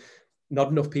earlier. Not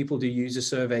enough people do user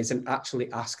surveys and actually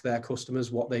ask their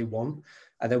customers what they want.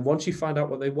 And then once you find out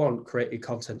what they want, create a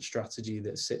content strategy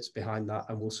that sits behind that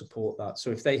and will support that.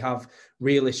 So if they have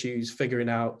real issues figuring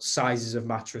out sizes of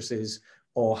mattresses,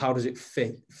 or how does it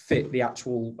fit the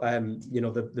actual, you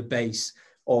know, the base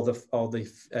or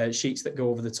the sheets that go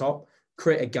over the top,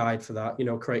 create a guide for that, you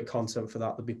know, create content for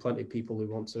that. There'll be plenty of people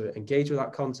who want to engage with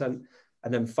that content.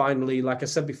 And then finally, like I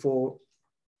said before,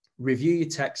 review your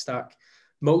tech stack.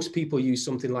 Most people use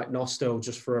something like Nosto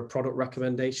just for a product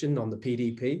recommendation on the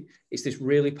PDP. It's this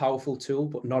really powerful tool,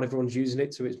 but not everyone's using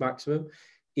it to its maximum.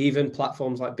 Even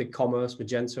platforms like BigCommerce,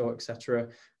 Magento, etc.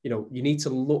 You know, you need to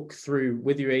look through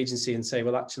with your agency and say,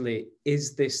 well, actually,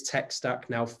 is this tech stack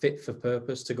now fit for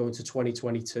purpose to go into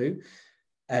 2022?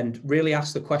 And really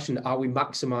ask the question, are we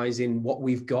maximizing what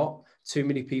we've got? Too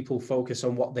many people focus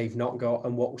on what they've not got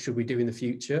and what should we do in the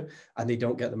future, and they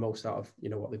don't get the most out of, you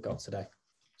know, what they've got today.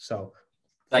 So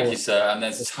thank you, sir. And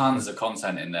there's tons of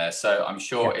content in there. So I'm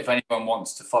sure if anyone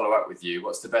wants to follow up with you,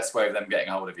 what's the best way of them getting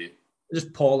hold of you?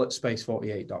 Just Paul at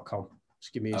space48.com.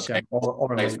 Just give me a shout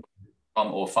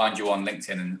or find you on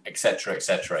LinkedIn and et cetera, et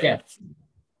cetera. Yeah.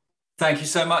 Thank you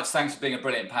so much. Thanks for being a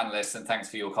brilliant panelist, and thanks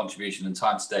for your contribution and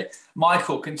time today.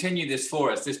 Michael, continue this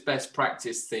for us, this best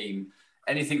practice theme.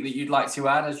 Anything that you'd like to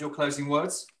add as your closing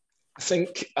words? I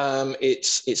think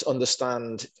it's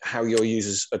understand how your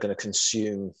users are going to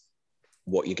consume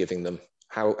what you're giving them.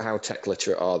 How tech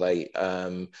literate are they?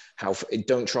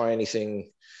 Don't try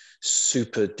anything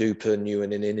super duper new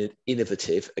and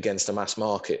innovative against a mass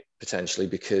market potentially,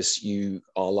 because you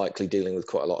are likely dealing with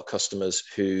quite a lot of customers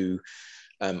who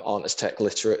aren't as tech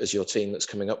literate as your team that's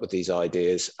coming up with these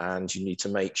ideas, and you need to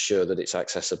make sure that it's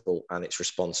accessible and it's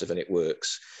responsive and it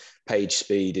works. Page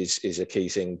speed is a key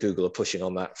thing. Google are pushing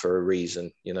on that for a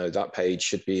reason. You know, that page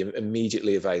should be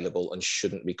immediately available and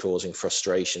shouldn't be causing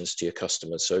frustrations to your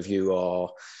customers. So if you are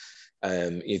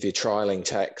if you're trialing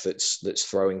tech that's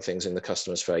throwing things in the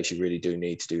customer's face, you really do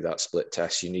need to do that split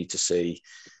test. You need to see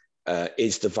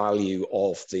is the value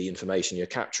of the information you're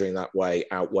capturing that way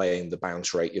outweighing the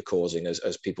bounce rate you're causing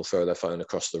as people throw their phone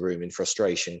across the room in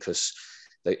frustration because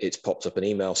it's popped up an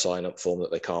email sign-up form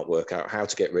that they can't work out how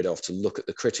to get rid of, to look at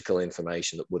the critical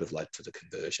information that would have led to the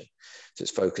conversion. So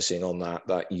it's focusing on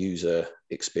that user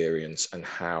experience and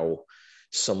how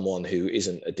someone who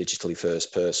isn't a digitally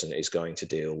first person is going to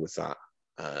deal with that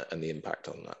and the impact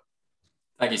on that.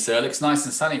 Thank you, sir. It looks nice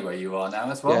and sunny where you are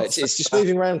now as well. Yeah, it's just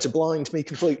moving around to blind me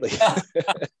completely.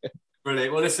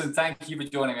 Brilliant. Well, listen, thank you for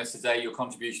joining us today. Your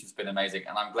contribution has been amazing,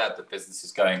 and I'm glad that business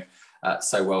is going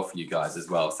so well for you guys as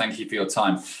well. Thank you for your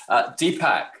time.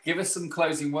 Deepak, give us some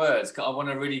closing words. I want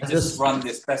to really just run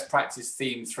this best practice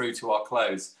theme through to our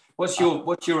close. What's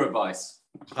your advice?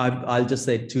 I'll just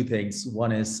say two things.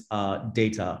 One is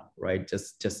data, right?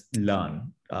 Just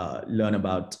learn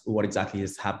about what exactly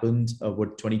has happened.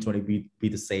 Would 2020 be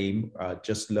the same?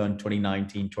 Just learn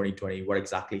 2019, 2020, what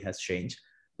exactly has changed.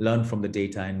 Learn from the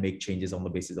data and make changes on the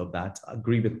basis of that. I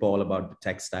agree with Paul about the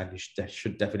tech stack. You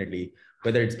should definitely,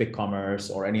 whether it's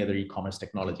BigCommerce or any other e-commerce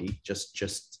technology,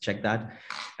 just check that.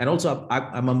 And also,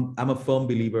 I'm a firm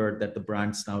believer that the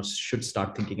brands now should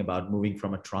start thinking about moving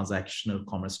from a transactional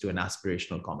commerce to an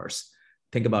aspirational commerce.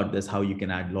 Think about this: how you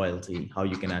can add loyalty, how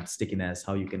you can add stickiness,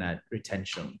 how you can add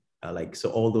retention.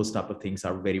 So all those type of things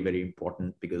are very, very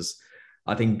important, because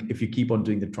I think if you keep on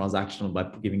doing the transactional by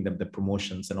giving them the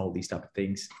promotions and all these type of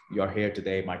things, you're here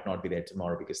today, might not be there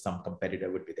tomorrow because some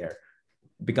competitor would be there.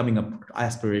 Becoming an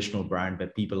aspirational brand where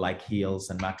people like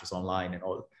Heels and Mattress Online and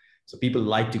all. So people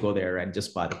like to go there and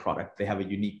just buy the product. They have a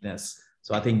uniqueness.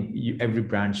 So I think every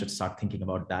brand should start thinking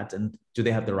about that. And do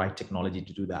they have the right technology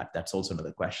to do that? That's also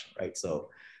another question, right? So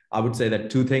I would say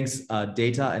that two things,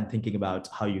 data and thinking about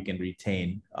how you can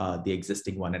retain the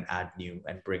existing one and add new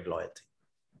and bring loyalty.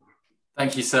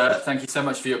 Thank you, sir. Thank you so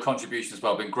much for your contribution as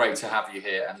well. It's been great to have you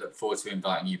here, and look forward to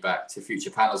inviting you back to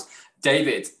future panels.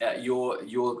 David,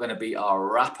 you're going to be our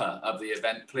wrapper of the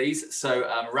event, please. So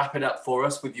wrap it up for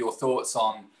us with your thoughts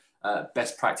on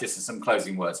best practice and some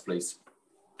closing words, please.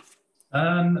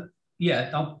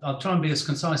 Yeah, I'll try and be as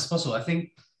concise as possible. I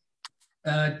think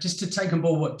just to take on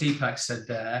board what Deepak said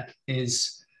there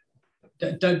is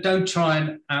don't try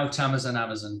and out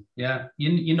Amazon. Yeah,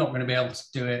 you're not going to be able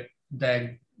to do it.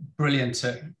 They're brilliant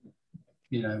at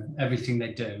everything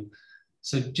they do.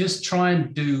 So just try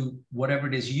and do whatever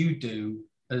it is you do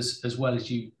as well as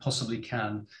you possibly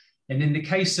can. And in the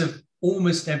case of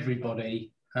almost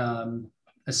everybody,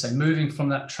 let's say moving from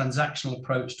that transactional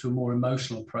approach to a more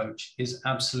emotional approach is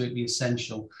absolutely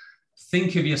essential.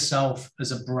 Think of yourself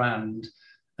as a brand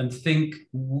and think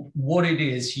what it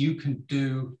is you can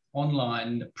do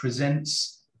online that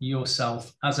presents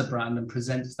yourself as a brand and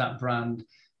presents that brand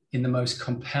in the most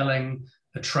compelling,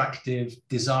 attractive,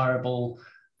 desirable,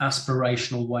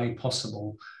 aspirational way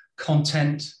possible.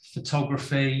 Content,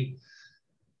 photography,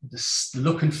 the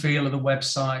look and feel of the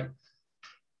website.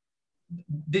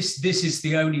 This is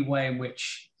the only way in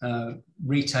which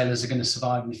retailers are going to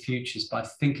survive in the future, is by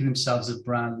thinking themselves as a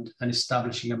brand and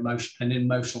establishing an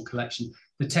emotional connection.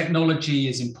 The technology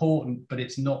is important, but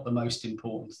it's not the most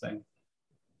important thing.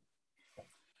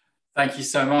 Thank you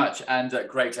so much, and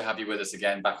great to have you with us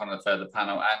again back on the further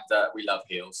panel. And we love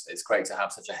Heels. It's great to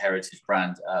have such a heritage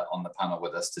brand on the panel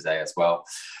with us today as well.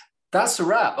 That's a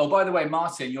wrap. Oh, by the way,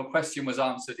 Martin, your question was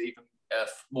answered even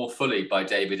more fully by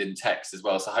David in text as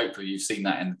well. So hopefully you've seen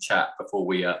that in the chat before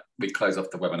we close off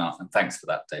the webinar. And thanks for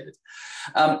that, David.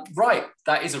 Right,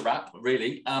 that is a wrap,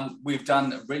 really. We've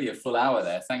done really a full hour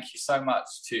there. Thank you so much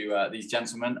to these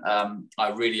gentlemen.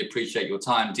 I really appreciate your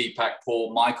time. Deepak,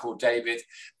 Paul, Michael, David.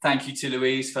 Thank you to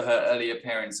Louise for her early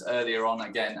appearance earlier on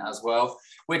again as well.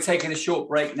 We're taking a short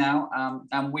break now,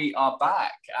 and we are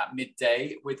back at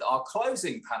midday with our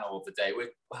closing panel of the day.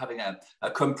 We're having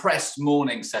a compressed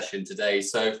morning session today,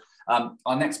 so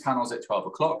Our next panel is at 12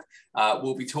 o'clock.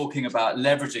 We'll be talking about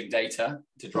leveraging data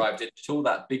to drive digital,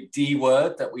 that big D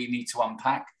word that we need to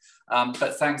unpack.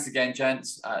 But thanks again,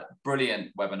 gents.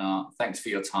 Brilliant webinar. Thanks for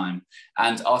your time.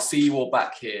 And I'll see you all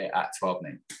back here at 12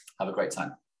 noon. Have a great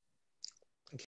time.